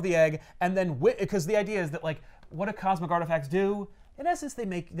inherent power of the egg, and then because the idea is that like what do cosmic artifacts do? In essence, they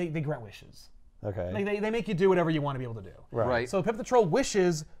grant wishes. Okay. They make you do whatever you want to be able to do. Right. So Pip the Troll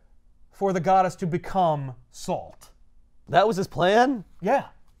wishes for the goddess to become salt. That was his plan? Yeah.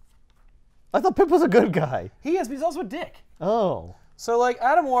 I thought Pip was a good guy. He is, but he's also a dick. Oh. So like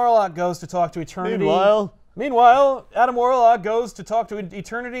Adam Warlock goes to talk to Eternity. Meanwhile, Adam Warlock goes to talk to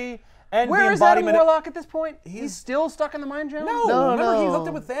Eternity and Where the is Adam embodiment. Warlock at this point? He's still stuck in the mind gem? No, remember he no. hooked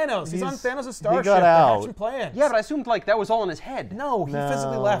up with Thanos. He's on Thanos' starship. got They're out. hatching plans. Yeah, but I assumed like that was all in his head. no, he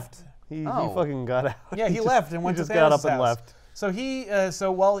physically No. left. he Oh. fucking got out. Yeah, he left and went he to just got Thanos' up and house. left. So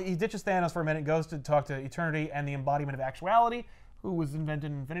so while he ditches Thanos for a minute, goes to talk to Eternity and the embodiment of actuality, who was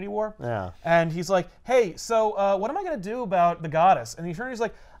invented in Infinity War. Yeah. And he's like, hey, so what am I going to do about the goddess? And the Eternity's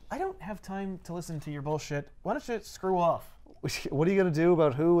like, I don't have time to listen to your bullshit. Why don't you screw off? What are you going to do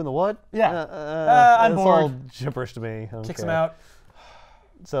about who and the what? Yeah. I'm that's bored. all gibberish to me. Kicks Okay. him out.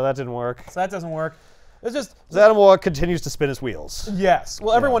 So that didn't work. So that doesn't work. It's just, So Adam Warlock continues to spin his wheels. yes.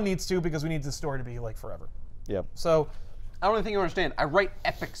 Well, everyone needs to because we need the story to be like forever. Yep. So I don't really think you understand. I write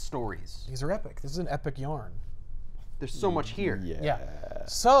epic stories. these are epic. This is an epic yarn. There's so much here. Yeah.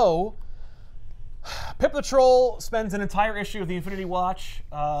 So, Pip the Troll spends an entire issue of the Infinity Watch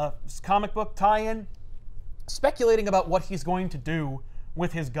comic book tie-in speculating about what he's going to do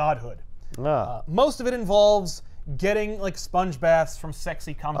with his godhood. Most of it involves getting like sponge baths from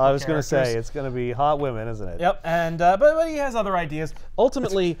sexy comic book I was going to characters. say, it's going to be hot women, isn't it? Yep, and but he has other ideas.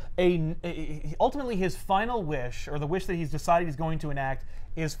 Ultimately, ultimately his final wish, or the wish that he's decided he's going to enact,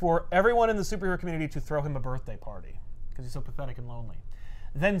 is for everyone in the superhero community to throw him a birthday party because he's so pathetic and lonely.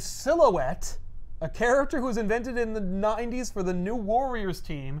 Then Silhouette, a character who was invented in the 90s for the New Warriors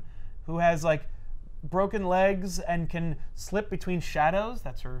team, who has like broken legs and can slip between shadows.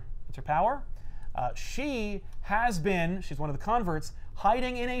 That's her power. She has been, she's one of the converts,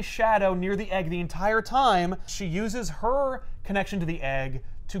 hiding in a shadow near the egg the entire time. She uses her connection to the egg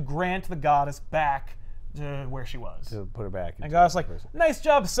to grant the goddess back to where she was. To put her back. And goddess like, nice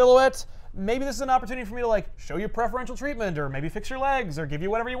job, Silhouette. Maybe this is an opportunity for me to like show you preferential treatment, or maybe fix your legs, or give you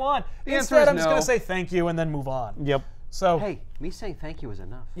whatever you want. The answer Instead, is I'm just no. gonna say thank you and then move on. Yep. So Hey, me saying thank you is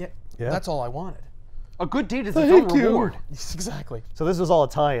enough. yeah, Yeah. that's all I wanted. A good deed is its own Thank you. reward. Exactly. So this was all a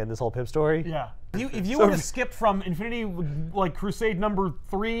tie-in, this whole Pip story? Yeah. If you would have skipped from Infinity, like Crusade number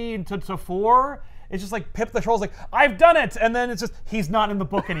 3 to 4, it's just like Pip the Troll's like, I've done it, and then it's just he's not in the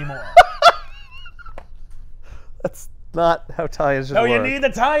book anymore. not how tie-ins should No, work. you need the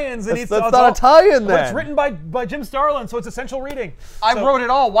tie-ins. That's not a tie-in But it's then. written by Jim Starlin, so it's essential reading. I wrote it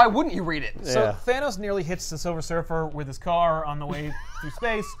all. Why wouldn't you read it? So Yeah. Thanos nearly hits the Silver Surfer with his car on the way through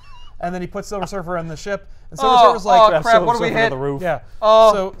space, and then he puts Silver Surfer on the ship. And Silver Surfer's like, oh crap! What do we Silver to hit? the roof. yeah.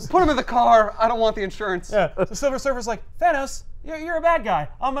 Oh, So put him in the car. I don't want the insurance. yeah. So Silver Surfer's like, Thanos, you're a bad guy.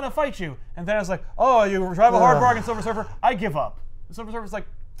 I'm gonna fight you. And Thanos is like, oh, you drive a hard bargain, Silver Surfer. I give up. And Silver Surfer's like,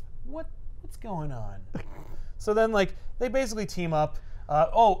 what's going on? So then like they basically team up.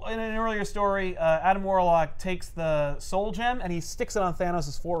 In an earlier story, Adam Warlock takes the Soul Gem and he sticks it on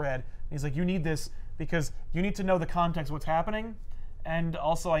Thanos' forehead. And he's like, you need this because you need to know the context of what's happening, and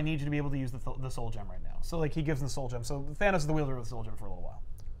also I need you to be able to use the Soul Gem right now. So like he gives him the Soul Gem. So Thanos is the wielder of the Soul Gem for a little while.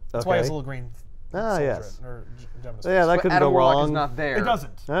 That's why he has a little green. Ah, Soul yes. Gem, or gem in his Yeah, face. that But couldn't Adam go Warlock wrong. is not there. It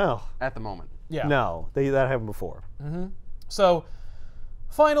doesn't. No. At the moment. Yeah. No, that happened before. So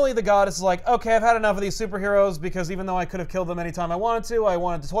finally, the goddess is like, okay, I've had enough of these superheroes because even though I could have killed them anytime I wanted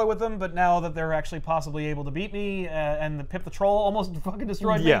to toy with them, but now that they're actually possibly able to beat me, and the Pip the Troll almost fucking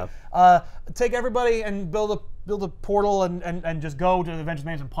destroyed me, take everybody and build a portal and just go to the Avengers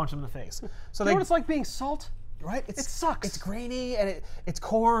Mansion and punch them in the face. So You know what it's like being salt? right? It sucks. It's grainy and it's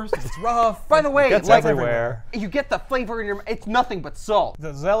coarse. It's rough. By the way, Gets like everywhere. you get the flavor in your. It's nothing but salt.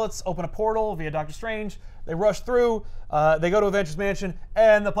 The Zealots open a portal via Doctor Strange. They rush through. They go to Avengers Mansion,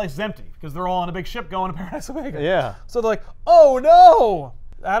 and the place is empty because they're all on a big ship going to Paradise Omega. Yeah. So they're like, "Oh no!"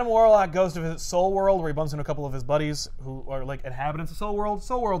 Adam Warlock goes to visit Soul World, where he bumps into a couple of his buddies who are like inhabitants of Soul World.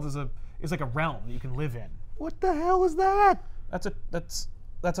 Soul World is like a realm that you can live in. What the hell is that? That's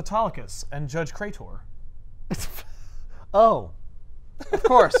Autolycus and Judge Krator. Oh. Of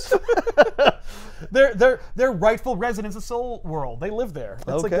course. They're rightful residents of Soul World. They live there.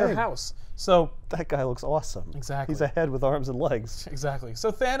 That's like their Okay. house. So That guy looks awesome. Exactly. He's a head with arms and legs. exactly.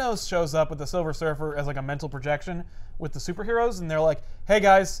 So Thanos shows up with the Silver Surfer as like a mental projection with the superheroes, and they're like, "Hey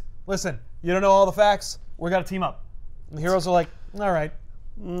guys, listen, you don't know all the facts. We got to team up." And the heroes are like, "All right,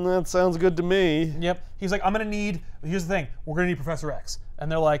 That sounds good to me. yep." He's like, "I'm gonna need. Here's the thing. We're gonna need Professor X."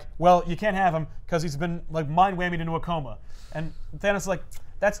 And they're like, "Well, you can't have him because he's been like mind whammied into a coma." And Thanos is like,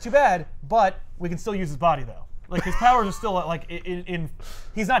 "That's too bad, but we can still use his body though. Like his powers are still like in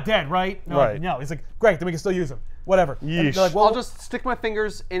he's not dead, right? No, Right. no." He's like, "Great, then we can still use him. Whatever." And Yeesh. they're like, "Well, I'll just stick my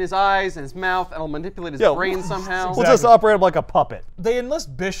fingers in his eyes and his mouth, and I'll manipulate his brain somehow. We'll just operate him like a puppet. They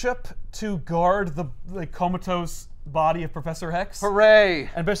enlist Bishop to guard the comatose body of Professor X. Hooray!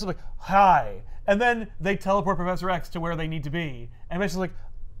 And Bishop's like, "Hi." And then they teleport Professor X to where they need to be. And Bishop's like,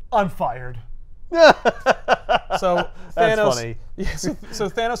 "I'm fired." So That's Thanos, funny. Yeah, so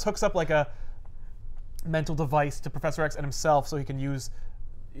Thanos hooks up like a mental device to Professor X and himself so he can use,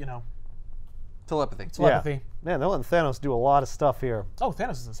 Telepathy. telepathy. Yeah. Man, they're letting Thanos do a lot of stuff here. Oh,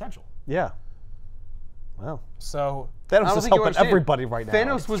 Thanos is essential. Yeah. Wow. So I Thanos don't is think you helping understand. everybody right now.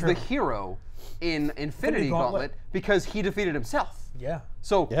 Thanos was the true. hero in Infinity Gauntlet. Gauntlet because he defeated himself. yeah.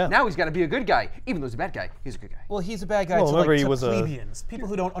 So Yeah. now he's got to be a good guy. Even though he's a bad guy, he's a good guy. Well, he's a bad guy Well, to, remember like, he to was a- plebeians. People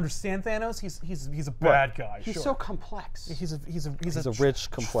who don't understand Thanos, he's a bad guy. He's sure. so complex. He's a rich,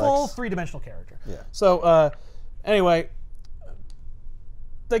 complex- full three-dimensional character. Yeah. So anyway,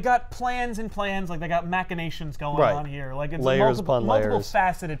 they got plans and plans, like they got machinations going Right. on here. Like it's Layers a multiple upon layers.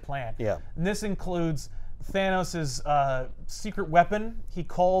 faceted plan. Yeah. And this includes Thanos' secret weapon. He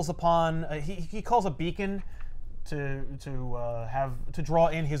calls upon he calls a beacon to draw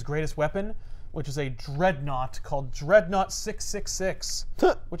in his greatest weapon, which is a dreadnought called Dreadnought 666,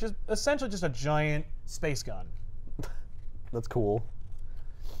 which is essentially just a giant space gun. That's cool.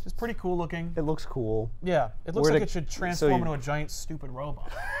 It's pretty cool looking. It looks cool. Yeah, it looks Where like to- it should so transform you- into a giant stupid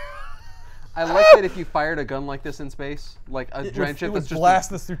robot. I like that if you fired a gun like this in space, like a It giant ship would that's just blast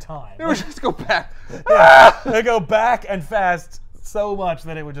this through time. it would just go back. They go back and fast so much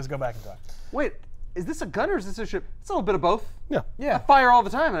that it would just go back in time. Wait, is this a gun or is this a ship? It's a little bit of both. Yeah. I Yeah, fire all the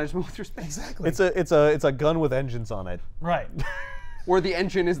time and I just move through space. exactly. It's a gun with engines on it. Right. Where the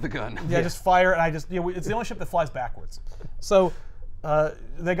engine is the gun. Yeah, just fire, and it's the only ship that flies backwards. So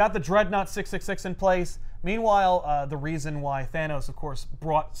they got the Dreadnought 666 in place. Meanwhile, the reason why Thanos, of course,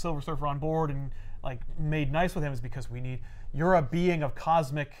 brought Silver Surfer on board and like made nice with him is because you're a being of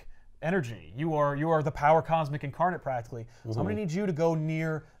cosmic energy. You are the power cosmic incarnate practically. So I'm gonna need you to go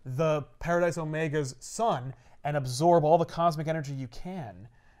near the Paradise Omega's sun and absorb all the cosmic energy you can,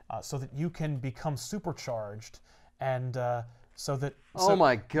 so that you can become supercharged and. Oh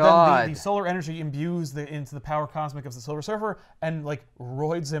my Then God. the solar energy imbues into the power cosmic of the Silver Surfer and like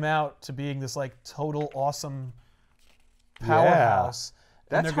roids him out to being this like total awesome powerhouse.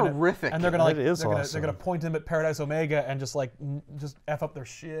 And That's they're gonna- horrific. And they're gonna like That is they're gonna awesome. point him at Paradise Omega and just like just f up their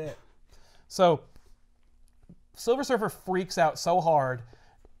shit. So Silver Surfer freaks out so hard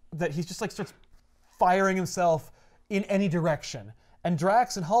that he's just like starts firing himself in any direction. And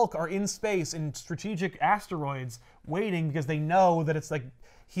Drax and Hulk are in space in strategic asteroids waiting because they know that it's like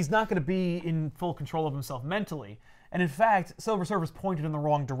he's not going to be in full control of himself mentally. And in fact, Silver Surfer's pointed in the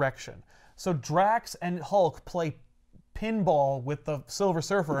wrong direction. So Drax and Hulk play pinball with the Silver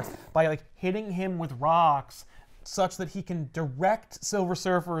Surfer by like hitting him with rocks such that he can direct Silver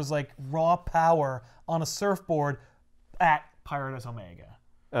Surfer's like raw power on a surfboard at Paradise Omega.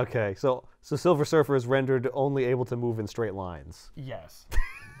 Okay, so Silver Surfer is rendered only able to move in straight lines. Yes.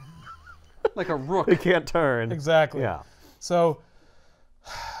 Like a rook. He can't turn. Exactly. Yeah. So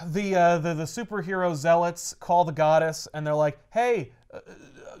the superhero zealots call the goddess and they're like, "Hey,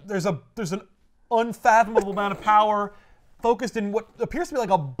 there's an unfathomable amount of power focused in what appears to be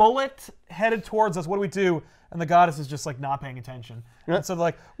like a bullet headed towards us. What do we do?" And the goddess is just like not paying attention. And so they're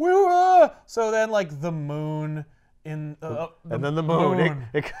like, "Woo!" So then like the moon and then the moon.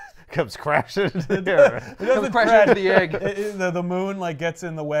 It comes crashing into the air. It doesn't crash into the egg. The moon like gets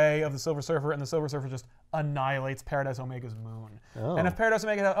in the way of the Silver Surfer, and the Silver Surfer just annihilates Paradise Omega's moon. Oh. And if Paradise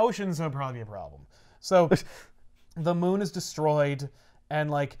Omega had oceans, that would probably be a problem. So the moon is destroyed, and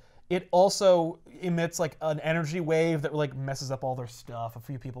like it also emits like an energy wave that like messes up all their stuff. A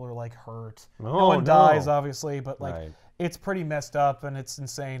few people are like hurt. No one dies, obviously, but like it's pretty messed up and it's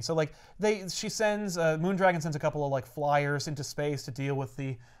insane. So like she sends Moondragon sends a couple of like flyers into space to deal with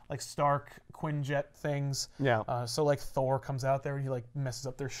the like Stark Quinjet things. Yeah. So like Thor comes out there and he like messes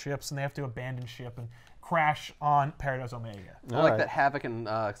up their ships and they have to abandon ship and crash on Paradise Omega. I like that Havoc and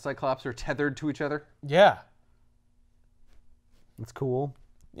Cyclops are tethered to each other. Yeah. It's cool.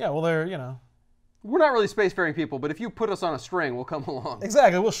 Yeah, well they're, you know. We're not really spacefaring people, but if you put us on a string, we'll come along.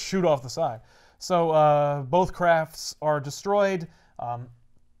 Exactly, we'll shoot off the side. So both crafts are destroyed.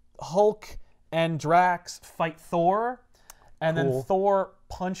 Hulk and Drax fight Thor, and then Thor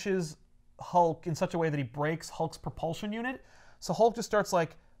punches Hulk in such a way that he breaks Hulk's propulsion unit. So Hulk just starts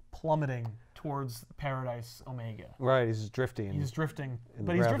like plummeting towards Paradise Omega. Right, he's just drifting. He's drifting,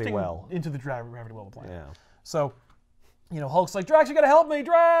 but he's drifting into the gravity well planet. Yeah. So, you know, Hulk's like, "Drax, you gotta help me,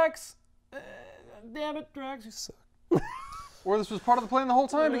 Drax! Damn it, Drax, you suck." Or this was part of the plan the whole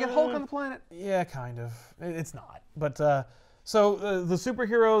time to get Hulk on the planet. Yeah, kind of. It's not. But so the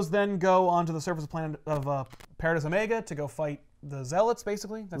superheroes then go onto the surface planet of Paradise Omega to go fight the Zealots,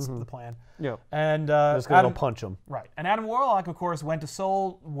 basically. That's the plan. Yeah. And just gonna go punch them. Right. And Adam Warlock, of course, went to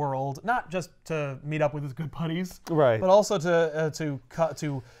Soul World, not just to meet up with his good buddies, right, but also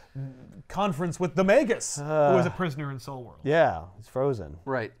to conference with the Magus, who is a prisoner in Soul World. Yeah, he's frozen.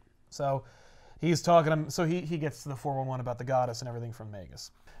 Right. So he's talking to him. So he gets to the 411 about the goddess and everything from Magus.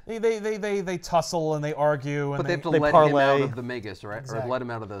 They tussle and they argue. And but they have to let him out of the Magus, right? Exactly. Or let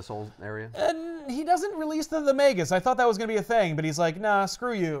him out of the Soul area. And he doesn't release the Magus. I thought that was going to be a thing, but he's like, "Nah,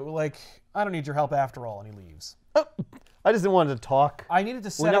 screw you. Like, I don't need your help after all," and he leaves. I just didn't want to talk. I needed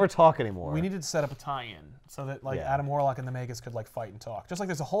to set We never talk anymore. We needed to set up a tie-in so that like Adam Warlock and the Magus could like fight and talk. Just like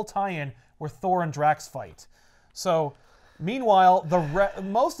there's a whole tie-in where Thor and Drax fight. So, meanwhile,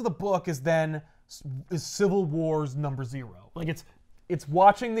 most of the book is Civil Wars #0. Like it's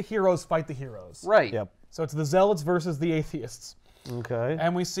watching the heroes fight the heroes. Right. Yep. So it's the Zealots versus the Atheists. Okay.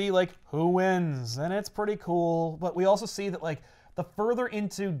 And we see like who wins, and it's pretty cool. But we also see that like the further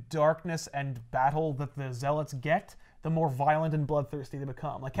into darkness and battle that the Zealots get, the more violent and bloodthirsty they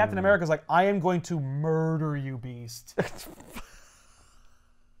become. Like Captain America's like, "I am going to murder you, beast."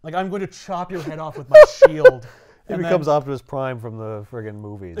 Like, I'm going to chop your head off with my shield. He becomes Optimus Prime from the friggin'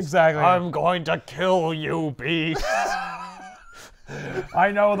 movies. Exactly. "I'm going to kill you, beast."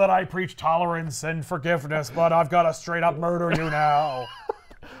 "I know that I preach tolerance and forgiveness, but I've got to straight up murder you now."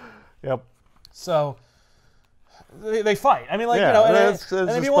 Yep. So they fight. I mean, like, you know, and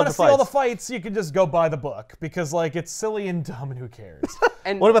if you want to see all the fights, you can just go buy the book because, like, it's silly and dumb and who cares.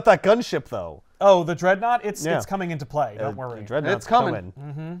 And what about that gunship, though? Oh, the Dreadnought? It's coming into play. Don't worry. Dreadnought's it's coming.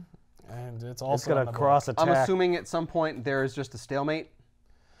 And it's also going to cross attack. I'm assuming at some point there is just a stalemate.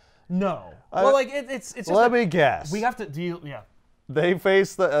 No. Well, like it's just. Let me guess. We have to deal. Yeah. They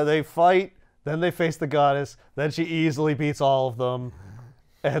face they fight, then they face the goddess, then she easily beats all of them,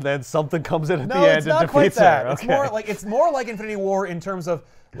 and then something comes in at the end and defeats her. Okay. It's more like Infinity War in terms of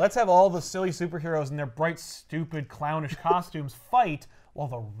let's have all the silly superheroes in their bright, stupid, clownish costumes fight while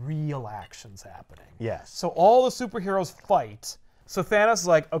the real action's happening. Yes. So all the superheroes fight. So Thanos is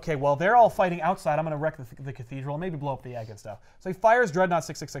like, okay, well, they're all fighting outside. I'm going to wreck the cathedral and maybe blow up the egg and stuff. So he fires Dreadnought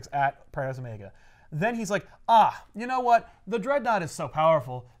 666 at Paradise Omega. Then he's like, you know what? The Dreadnought is so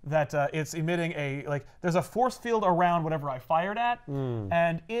powerful that it's emitting there's a force field around whatever I fired at,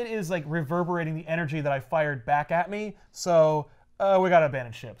 and it is like reverberating the energy that I fired back at me. So we gotta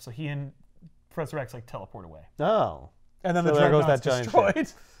abandon ship. So he and Professor X like teleport away. Oh. And then So the there goes Dreadnought's that giant destroyed.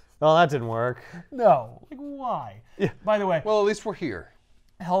 ship. Well, that didn't work. No, like why? Yeah. By the way, Well, at least we're here.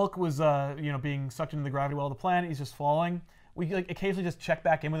 Hulk was being sucked into the gravity well of the planet. He's just falling. We like occasionally just check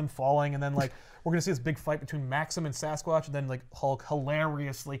back in with him falling, and then like we're gonna see this big fight between Maxim and Sasquatch, and then like Hulk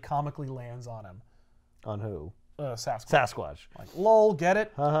hilariously, comically lands on him. On who? Sasquatch. Sasquatch. Like, lol, get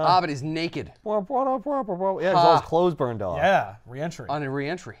it? But he's naked. Yeah, because all his clothes burned off. Yeah, re-entry. On a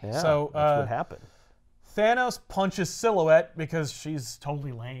re-entry. Yeah, So, that's what happened. Thanos punches Silhouette because she's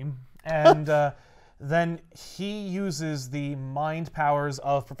totally lame, and then he uses the mind powers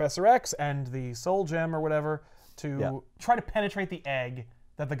of Professor X and the Soul Gem or whatever to try to penetrate the egg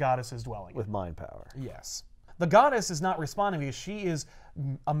that the goddess is dwelling in. With mind power. Yes. The goddess is not responding because she is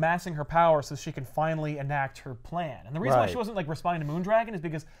amassing her power so she can finally enact her plan. And the reason why she wasn't like responding to Moondragon is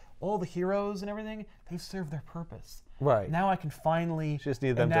because all the heroes and everything, they've served their purpose. Right. Now I can finally She just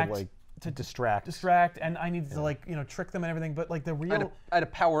needed them to distract. And I need to trick them and everything, but like the real I had to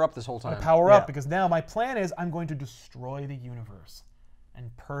power up this whole time. power up because now my plan is I'm going to destroy the universe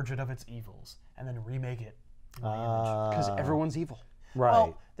and purge it of its evils and then remake it in my image. Because everyone's evil. Right.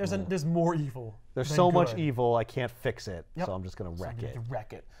 Well, there's more evil. There's than so much good. evil, I can't fix it, so I'm just gonna wreck it. To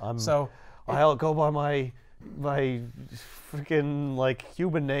wreck it. I'll go by my freaking like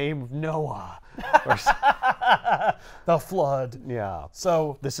human name, Noah. The flood. Yeah.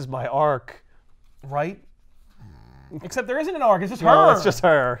 So This is my ark. right. Except there isn't an arc. It's just No, her. it's just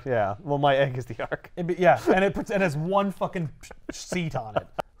her. Yeah. Well, my egg is the ark. And it has one fucking seat on it.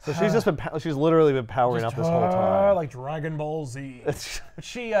 So she's literally been powering up this whole time. Like Dragon Ball Z. But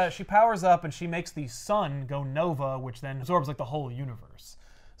she powers up and she makes the sun go nova, which then absorbs like the whole universe.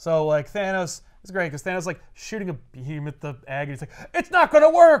 So like Thanos, it's great because Thanos like shooting a beam at the egg and he's like, it's not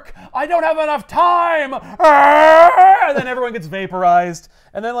gonna work! I don't have enough time! And then everyone gets vaporized.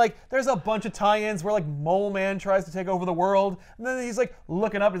 And then like there's a bunch of tie-ins where like Mole Man tries to take over the world. And then he's like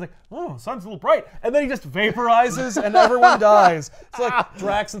looking up, he's like, oh, sun's a little bright. And then he just vaporizes and everyone dies. So like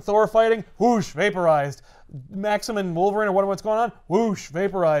Drax and Thor fighting, whoosh, vaporized. Maxim and Wolverine or what's going on, whoosh,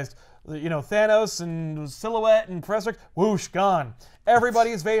 vaporized. Thanos and Silhouette and Professor X, whoosh, gone. Everybody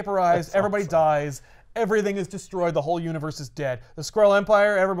is vaporized. Everybody dies. Everything is destroyed. The whole universe is dead. The Skrull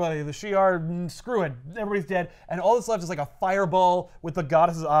Empire, everybody. The Shi'ar, screw it. Everybody's dead. And all that's left is like a fireball with the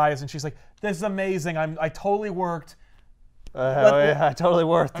goddess's eyes. And she's like, this is amazing. I totally worked. I totally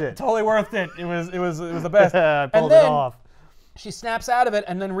worth it. Totally worth it. It was the best. I pulled and then it off. She snaps out of it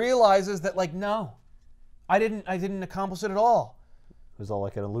and then realizes that like, no, I didn't accomplish it at all. It was all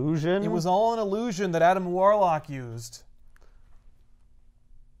like an illusion. It was all an illusion that Adam Warlock used.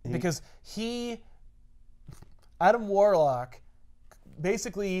 Because Adam Warlock,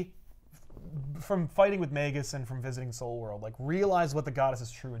 basically, from fighting with Magus and from visiting Soul World, like realized what the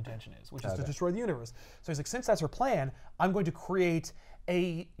goddess's true intention is, which is to destroy the universe. So he's like, since that's her plan, I'm going to create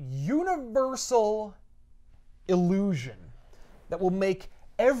a universal illusion that will make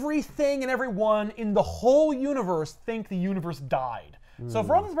everything and everyone in the whole universe think the universe died. So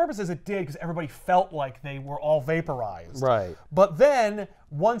for all these purposes, it did because everybody felt like they were all vaporized. Right. But then,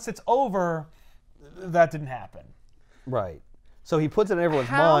 once it's over, that didn't happen. Right. So he puts it in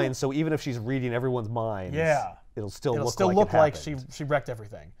everyone's mind, so even if she's reading everyone's minds, it'll still look like she wrecked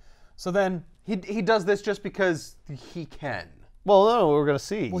everything. So then... He does this just because he can. Well, no, we're going to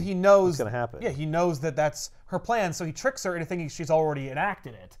see. Well, he knows... what's going to happen. Yeah, he knows that that's her plan, so he tricks her into thinking she's already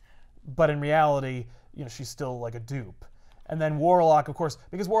enacted it. But in reality, she's still like a dupe. And then Warlock, of course,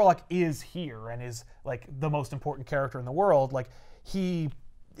 because Warlock is here and is like the most important character in the world, like he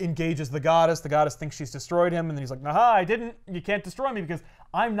engages the goddess thinks she's destroyed him, and then he's like, nah, I didn't, you can't destroy me because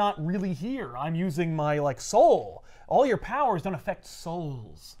I'm not really here. I'm using my like soul. All your powers don't affect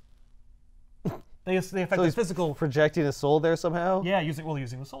souls. They affect the physical. Projecting a soul there somehow? Yeah, using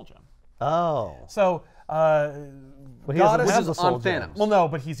the soul gem. Oh. So But he doesn't have the soul gem. Thanos. Well, no,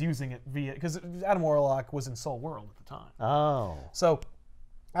 but he's using it via, because Adam Warlock was in Soul World at the time. Oh. So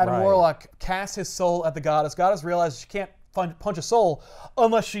Adam Warlock casts his soul at the goddess. Goddess realizes she can't punch a soul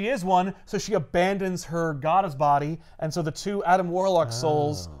unless she is one, so she abandons her goddess body, and so the two Adam Warlock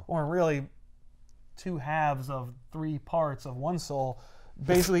souls, or really two halves of 3 parts of one soul,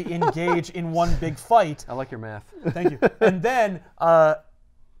 basically engage in one big fight. I like your math. Thank you. And then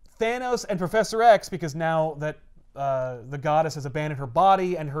Thanos and Professor X, because now that the goddess has abandoned her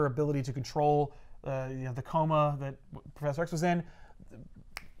body and her ability to control the coma that Professor X was in,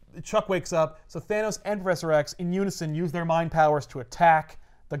 Chuck wakes up, so Thanos and Professor X in unison use their mind powers to attack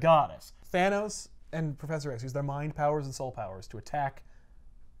the goddess. Thanos and Professor X use their mind powers and soul powers to attack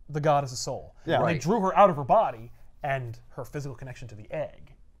the goddess's soul. Yeah. And Right. they drew her out of her body and her physical connection to the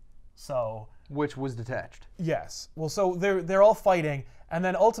egg. So Which was detached. yes, well, so they're all fighting, and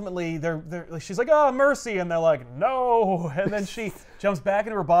then ultimately she's like, "Oh, mercy," and they're like, "No," and then she jumps back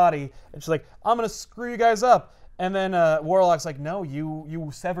into her body, and she's like, "I'm gonna screw you guys up." And then Warlock's like, "No, you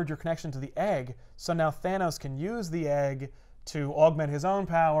severed your connection to the egg, so now Thanos can use the egg to augment his own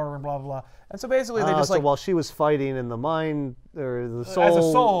power and blah blah blah." And so basically they just so like while she was fighting in the mind or the soul, as a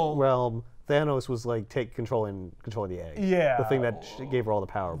soul realm, Thanos was like controlling the egg. Yeah. The thing that gave her all the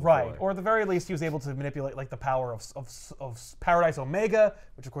power. Before. right, or at the very least he was able to manipulate like the power of Paradise Omega,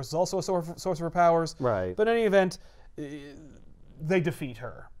 which of course is also a source of her powers. Right. But in any event, they defeat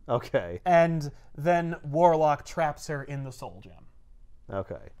her. Okay. And then Warlock traps her in the Soul Gem.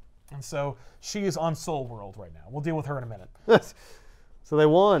 Okay. And so she is on Soul World right now. We'll deal with her in a minute. So they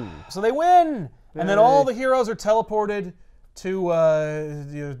won. So they win! And then Yay. all the heroes are teleported to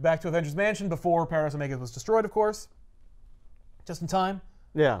back to Avengers Mansion before Paradise Omega was destroyed, of course. Just in time.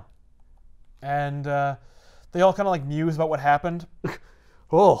 Yeah. And they all kind of like muse about what happened.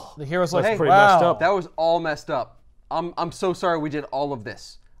 Oh. The heroes like, That's pretty wow. messed up. That was all messed up. I'm so sorry we did all of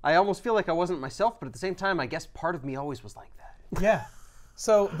this. I almost feel like I wasn't myself, but at the same time, I guess part of me always was like that. Yeah.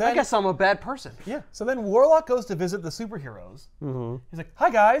 So then, I guess I'm a bad person. yeah. So then Warlock goes to visit the superheroes. Mm-hmm. He's like, "Hi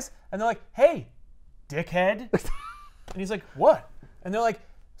guys," and they're like, "Hey, dickhead." And he's like, "What?" And they're like,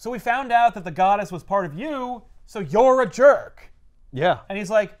 "So we found out that the goddess was part of you, so you're a jerk." Yeah. And he's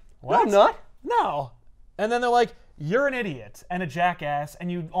like, "What?" No, I'm not. No. And then they're like, "You're an idiot and a jackass,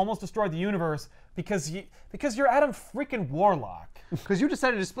 and you almost destroyed the universe because you're Adam freaking Warlock." Because you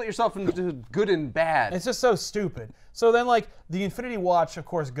decided to split yourself into good and bad. It's just so stupid. So then, like, the Infinity Watch, of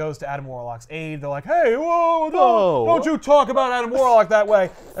course, goes to Adam Warlock's aid. They're like, "Hey, whoa, don't you talk about Adam Warlock that way."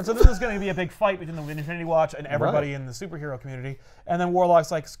 And so this is going to be a big fight between the Infinity Watch and everybody in the superhero community. And then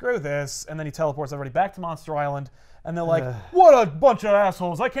Warlock's like, "Screw this." And then he teleports everybody back to Monster Island. And they're like, "What a bunch of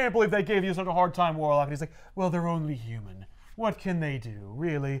assholes. I can't believe they gave you such a hard time, Warlock." And he's like, "Well, they're only human. What can they do,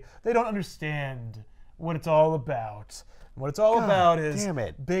 really? They don't understand what it's all about. What it's all about is damn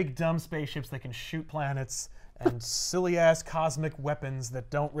it. big, dumb spaceships that can shoot planets and silly-ass cosmic weapons that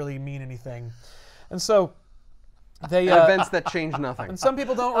don't really mean anything." And so they... Events that change nothing. and some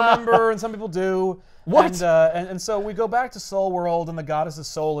people don't remember, and some people do. What? And so we go back to Soul World, and the goddess's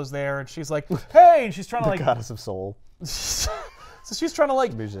soul is there, and she's like, "Hey!" And she's trying to like... Goddess of Soul. So she's trying to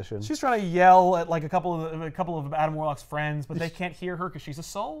like... Musician. She's trying to yell at like a couple of Adam Warlock's friends, but they can't hear her because she's a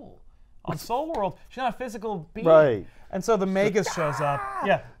soul. On Soul World, she's not a physical being. Right. And so the Magus shows up.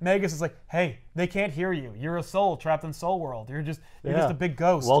 Yeah, Magus is like, "Hey, they can't hear you. You're a soul trapped in Soul World. You're just a big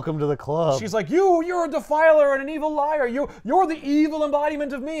ghost." Welcome to the club. She's like, you're a defiler and an evil liar. You're the evil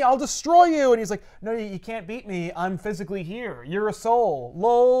embodiment of me. I'll destroy you." And he's like, "No, you can't beat me. I'm physically here. You're a soul.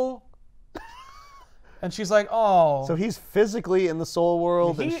 Lol." And she's like, "Oh." So he's physically in the soul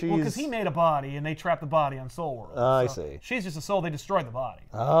world, and she's... because he made a body and they trapped the body on Soul World. I So see. She's just a soul. They destroyed the body.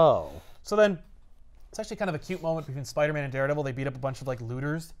 Oh. So then, it's actually kind of a cute moment between Spider-Man and Daredevil. They beat up a bunch of like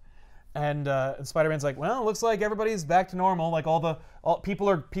looters, and Spider-Man's like, "Well, it looks like everybody's back to normal. Like people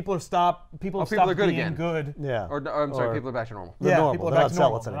have stopped are good being again. good." Yeah. Or I'm sorry, people are back to normal. They're normal. people are They're back not to normal.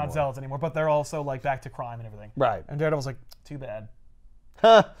 zealots They're not anymore. zealots anymore, but they're also like back to crime and everything. Right. And Daredevil's like, "Too bad."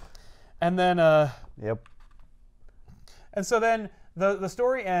 Huh. And then, Yep. and so then the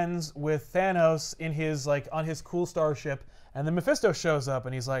story ends with Thanos in his like on his cool starship, and then Mephisto shows up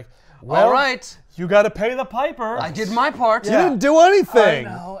and he's like, "Well, All right, you got to pay the piper." I did my part. You didn't do anything. I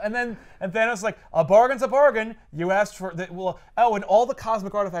know. And Thanos is like, "A bargain's a bargain. You asked for the and all the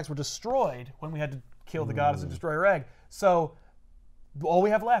cosmic artifacts were destroyed when we had to kill the goddess and destroy her egg. So all we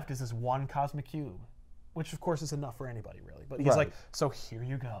have left is this one cosmic cube, which of course is enough for anybody really. But he's Right. like, "So here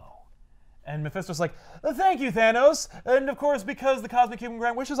you go." And Mephisto's like, "Thank you, Thanos. And of course, because the cosmic cube can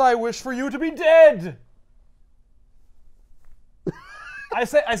grant wishes, I wish for you to be dead." I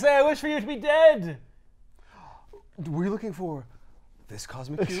say I wish for you to be dead. Were you looking for this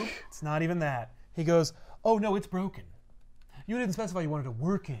cosmic cube? It's not even that. He goes, "Oh no, it's broken. You didn't specify you wanted a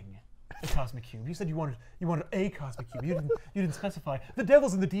working cosmic cube. You said you wanted a cosmic cube. You didn't specify. The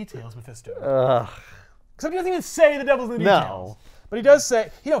devil's in the details, Mephisto." Except he doesn't even say the devil's in the details. No. But he does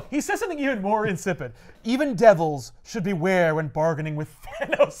say, he says something even more insipid. Even devils should beware when bargaining with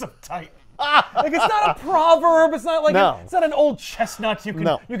Thanos of Titan. Like, it's not a proverb. It's not like it's not an old chestnut you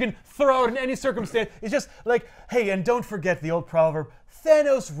can throw out in any circumstance. It's just like, hey, and don't forget the old proverb: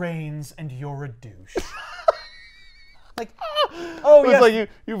 Thanos reigns and you're a douche. Like, oh It's yes. like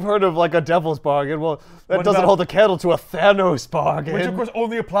you've heard of like a devil's bargain. Well, that What doesn't about- hold a candle to a Thanos bargain. Which of course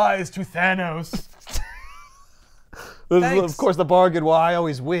only applies to Thanos. Of course, the bargain. Well, I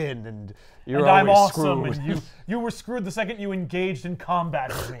always win, and you're And always I'm awesome, screwed. and you were screwed the second you engaged in combat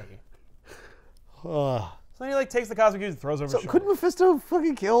with me. So then he like takes the cosmic cube and throws it over his shoulder. Couldn't Mephisto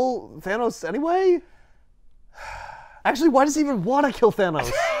fucking kill Thanos anyway? Actually, why does he even want to kill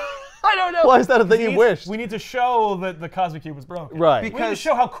Thanos? I don't know. Why is that a thing he wished? We need to show that the cosmic cube was broken. Right. We need to Because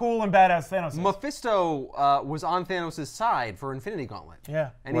show how cool and badass Thanos is. Mephisto was on Thanos' side for Infinity Gauntlet. Yeah.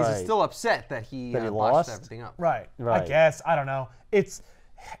 And he's Right. still upset that he That he botched lost? everything up. Right. Right. I guess. I don't know. It's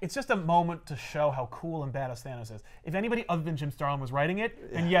just a moment to show how cool and badass Thanos is. If anybody other than Jim Starlin was writing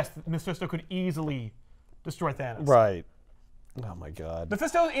it, then yes, Mephisto could easily destroy Thanos. Right. Oh my God.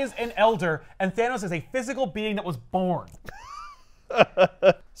 Mephisto is an elder, and Thanos is a physical being that was born.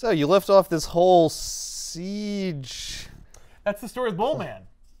 So you left off this whole siege. That's the story of Mole Man.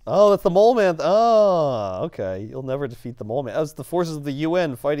 Oh, that's the Mole Man. Oh, okay. You'll never defeat the Mole Man. That's the forces of the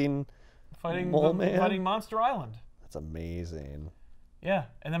UN fighting Mole Man. Fighting Monster Island. That's amazing. Yeah,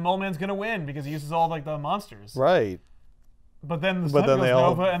 and then Mole Man's gonna win because he uses all like the monsters. Right. But then the But sun then goes they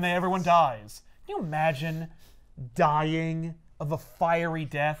all- nova, and everyone dies. Can you imagine dying of a fiery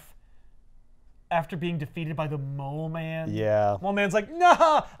death after being defeated by the Mole Man? Yeah. Mole Man's like,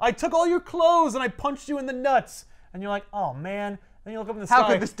 nah, I took all your clothes and I punched you in the nuts. And you're like, oh man. Then you look up in the How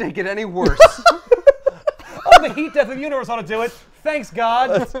sky. could this day get any worse? Oh, the heat death of the universe ought to do it. Thanks,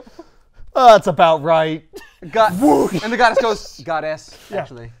 God. Oh, that's about right. And the goddess goes, goddess,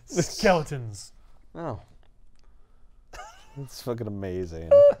 actually. Skeletons. Oh. It's fucking amazing.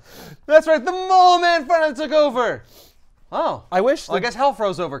 That's right, the Mole Man finally took over. Oh. I wish. Well, I guess hell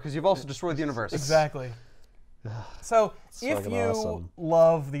froze over because you've also destroyed the universe. Exactly. So, if fucking you awesome.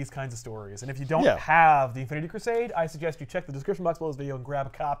 love these kinds of stories, and if you don't Yeah. have the Infinity Crusade, I suggest you check the description box below this video and grab a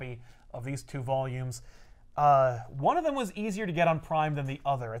copy of these 2 volumes. One of them was easier to get on Prime than the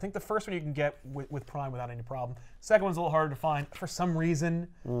other. I think the first one you can get with Prime without any problem. Second one's a little harder to find for some reason.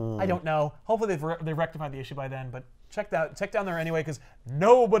 I don't know. Hopefully they've rectified the issue by then, but check down there anyway, because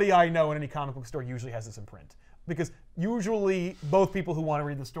nobody I know in any comic book store usually has this in print. Because usually both people who want to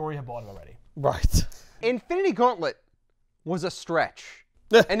read the story have bought it already. Right. Infinity Gauntlet was a stretch.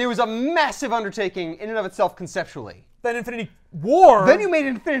 And it was a massive undertaking in and of itself conceptually. Then Infinity War, Then you made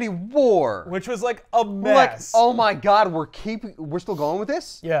Infinity War. which was like a We're like, mess. oh my God, we're still going with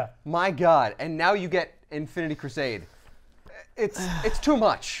this? Yeah. My God. And now you get Infinity Crusade. It's too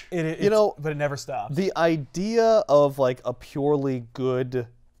much. You know, but it never stops. The idea of like a purely good,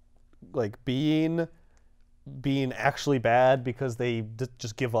 like being actually bad because they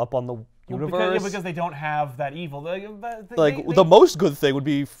just give up on the universe. Because they don't have that evil. The most good thing would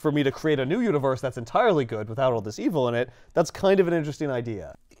be for me to create a new universe that's entirely good without all this evil in it. That's kind of an interesting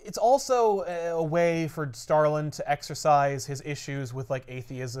idea. It's also a way for Starlin to exercise his issues with like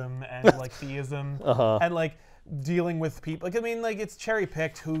atheism and like theism and like dealing with people. Like, I mean, like it's cherry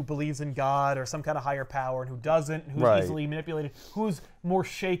picked who believes in God or some kind of higher power and who doesn't, who's easily manipulated, who's more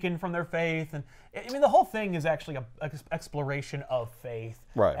shaken from their faith. And I mean, the whole thing is actually a exploration of faith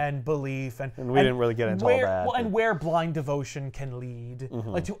and belief, and we didn't really get into all that. Well, and where blind devotion can lead,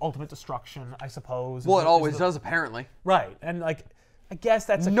 like to ultimate destruction, I suppose. Well, it always does, apparently. Right, and like, I guess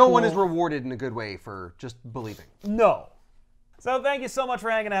that's no one is rewarded in a good way for just believing. No. So thank you so much for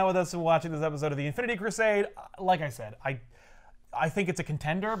hanging out with us and watching this episode of the Infinity Crusade. Like I said, I think it's a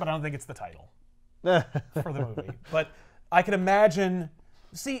contender, but I don't think it's the title for the movie. But I can imagine.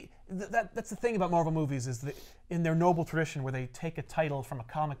 See, that's the thing about Marvel movies is that in their noble tradition where they take a title from a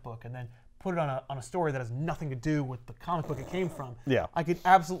comic book and then put it on a story that has nothing to do with the comic book it came from. Yeah. I could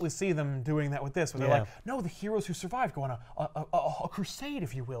absolutely see them doing that with this, where they're like, no, the heroes who survived go on a crusade,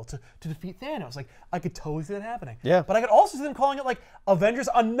 if you will, to defeat Thanos. Like, I could totally see that happening. Yeah. But I could also see them calling it like Avengers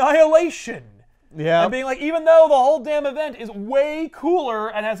Annihilation. Yeah. And being like, even though the whole damn event is way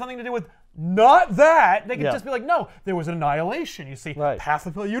cooler and has something to do with not that, they could just be like, no, there was an annihilation. You see, half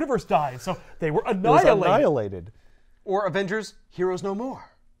of the universe died, so they were annihilated. Or Avengers, Heroes No More.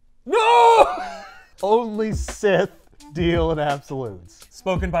 No! Only Sith deal in absolutes.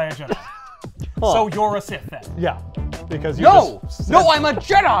 Spoken by a Jedi. So you're a Sith then? Yeah, because you No! just No, I'm a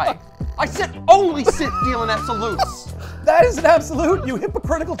Jedi! I said only Sith deal in absolutes! That is an absolute, you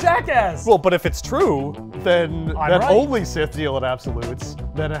hypocritical jackass! Well, but if it's true, then right. only Sith deal in absolutes.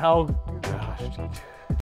 Then how? Gosh.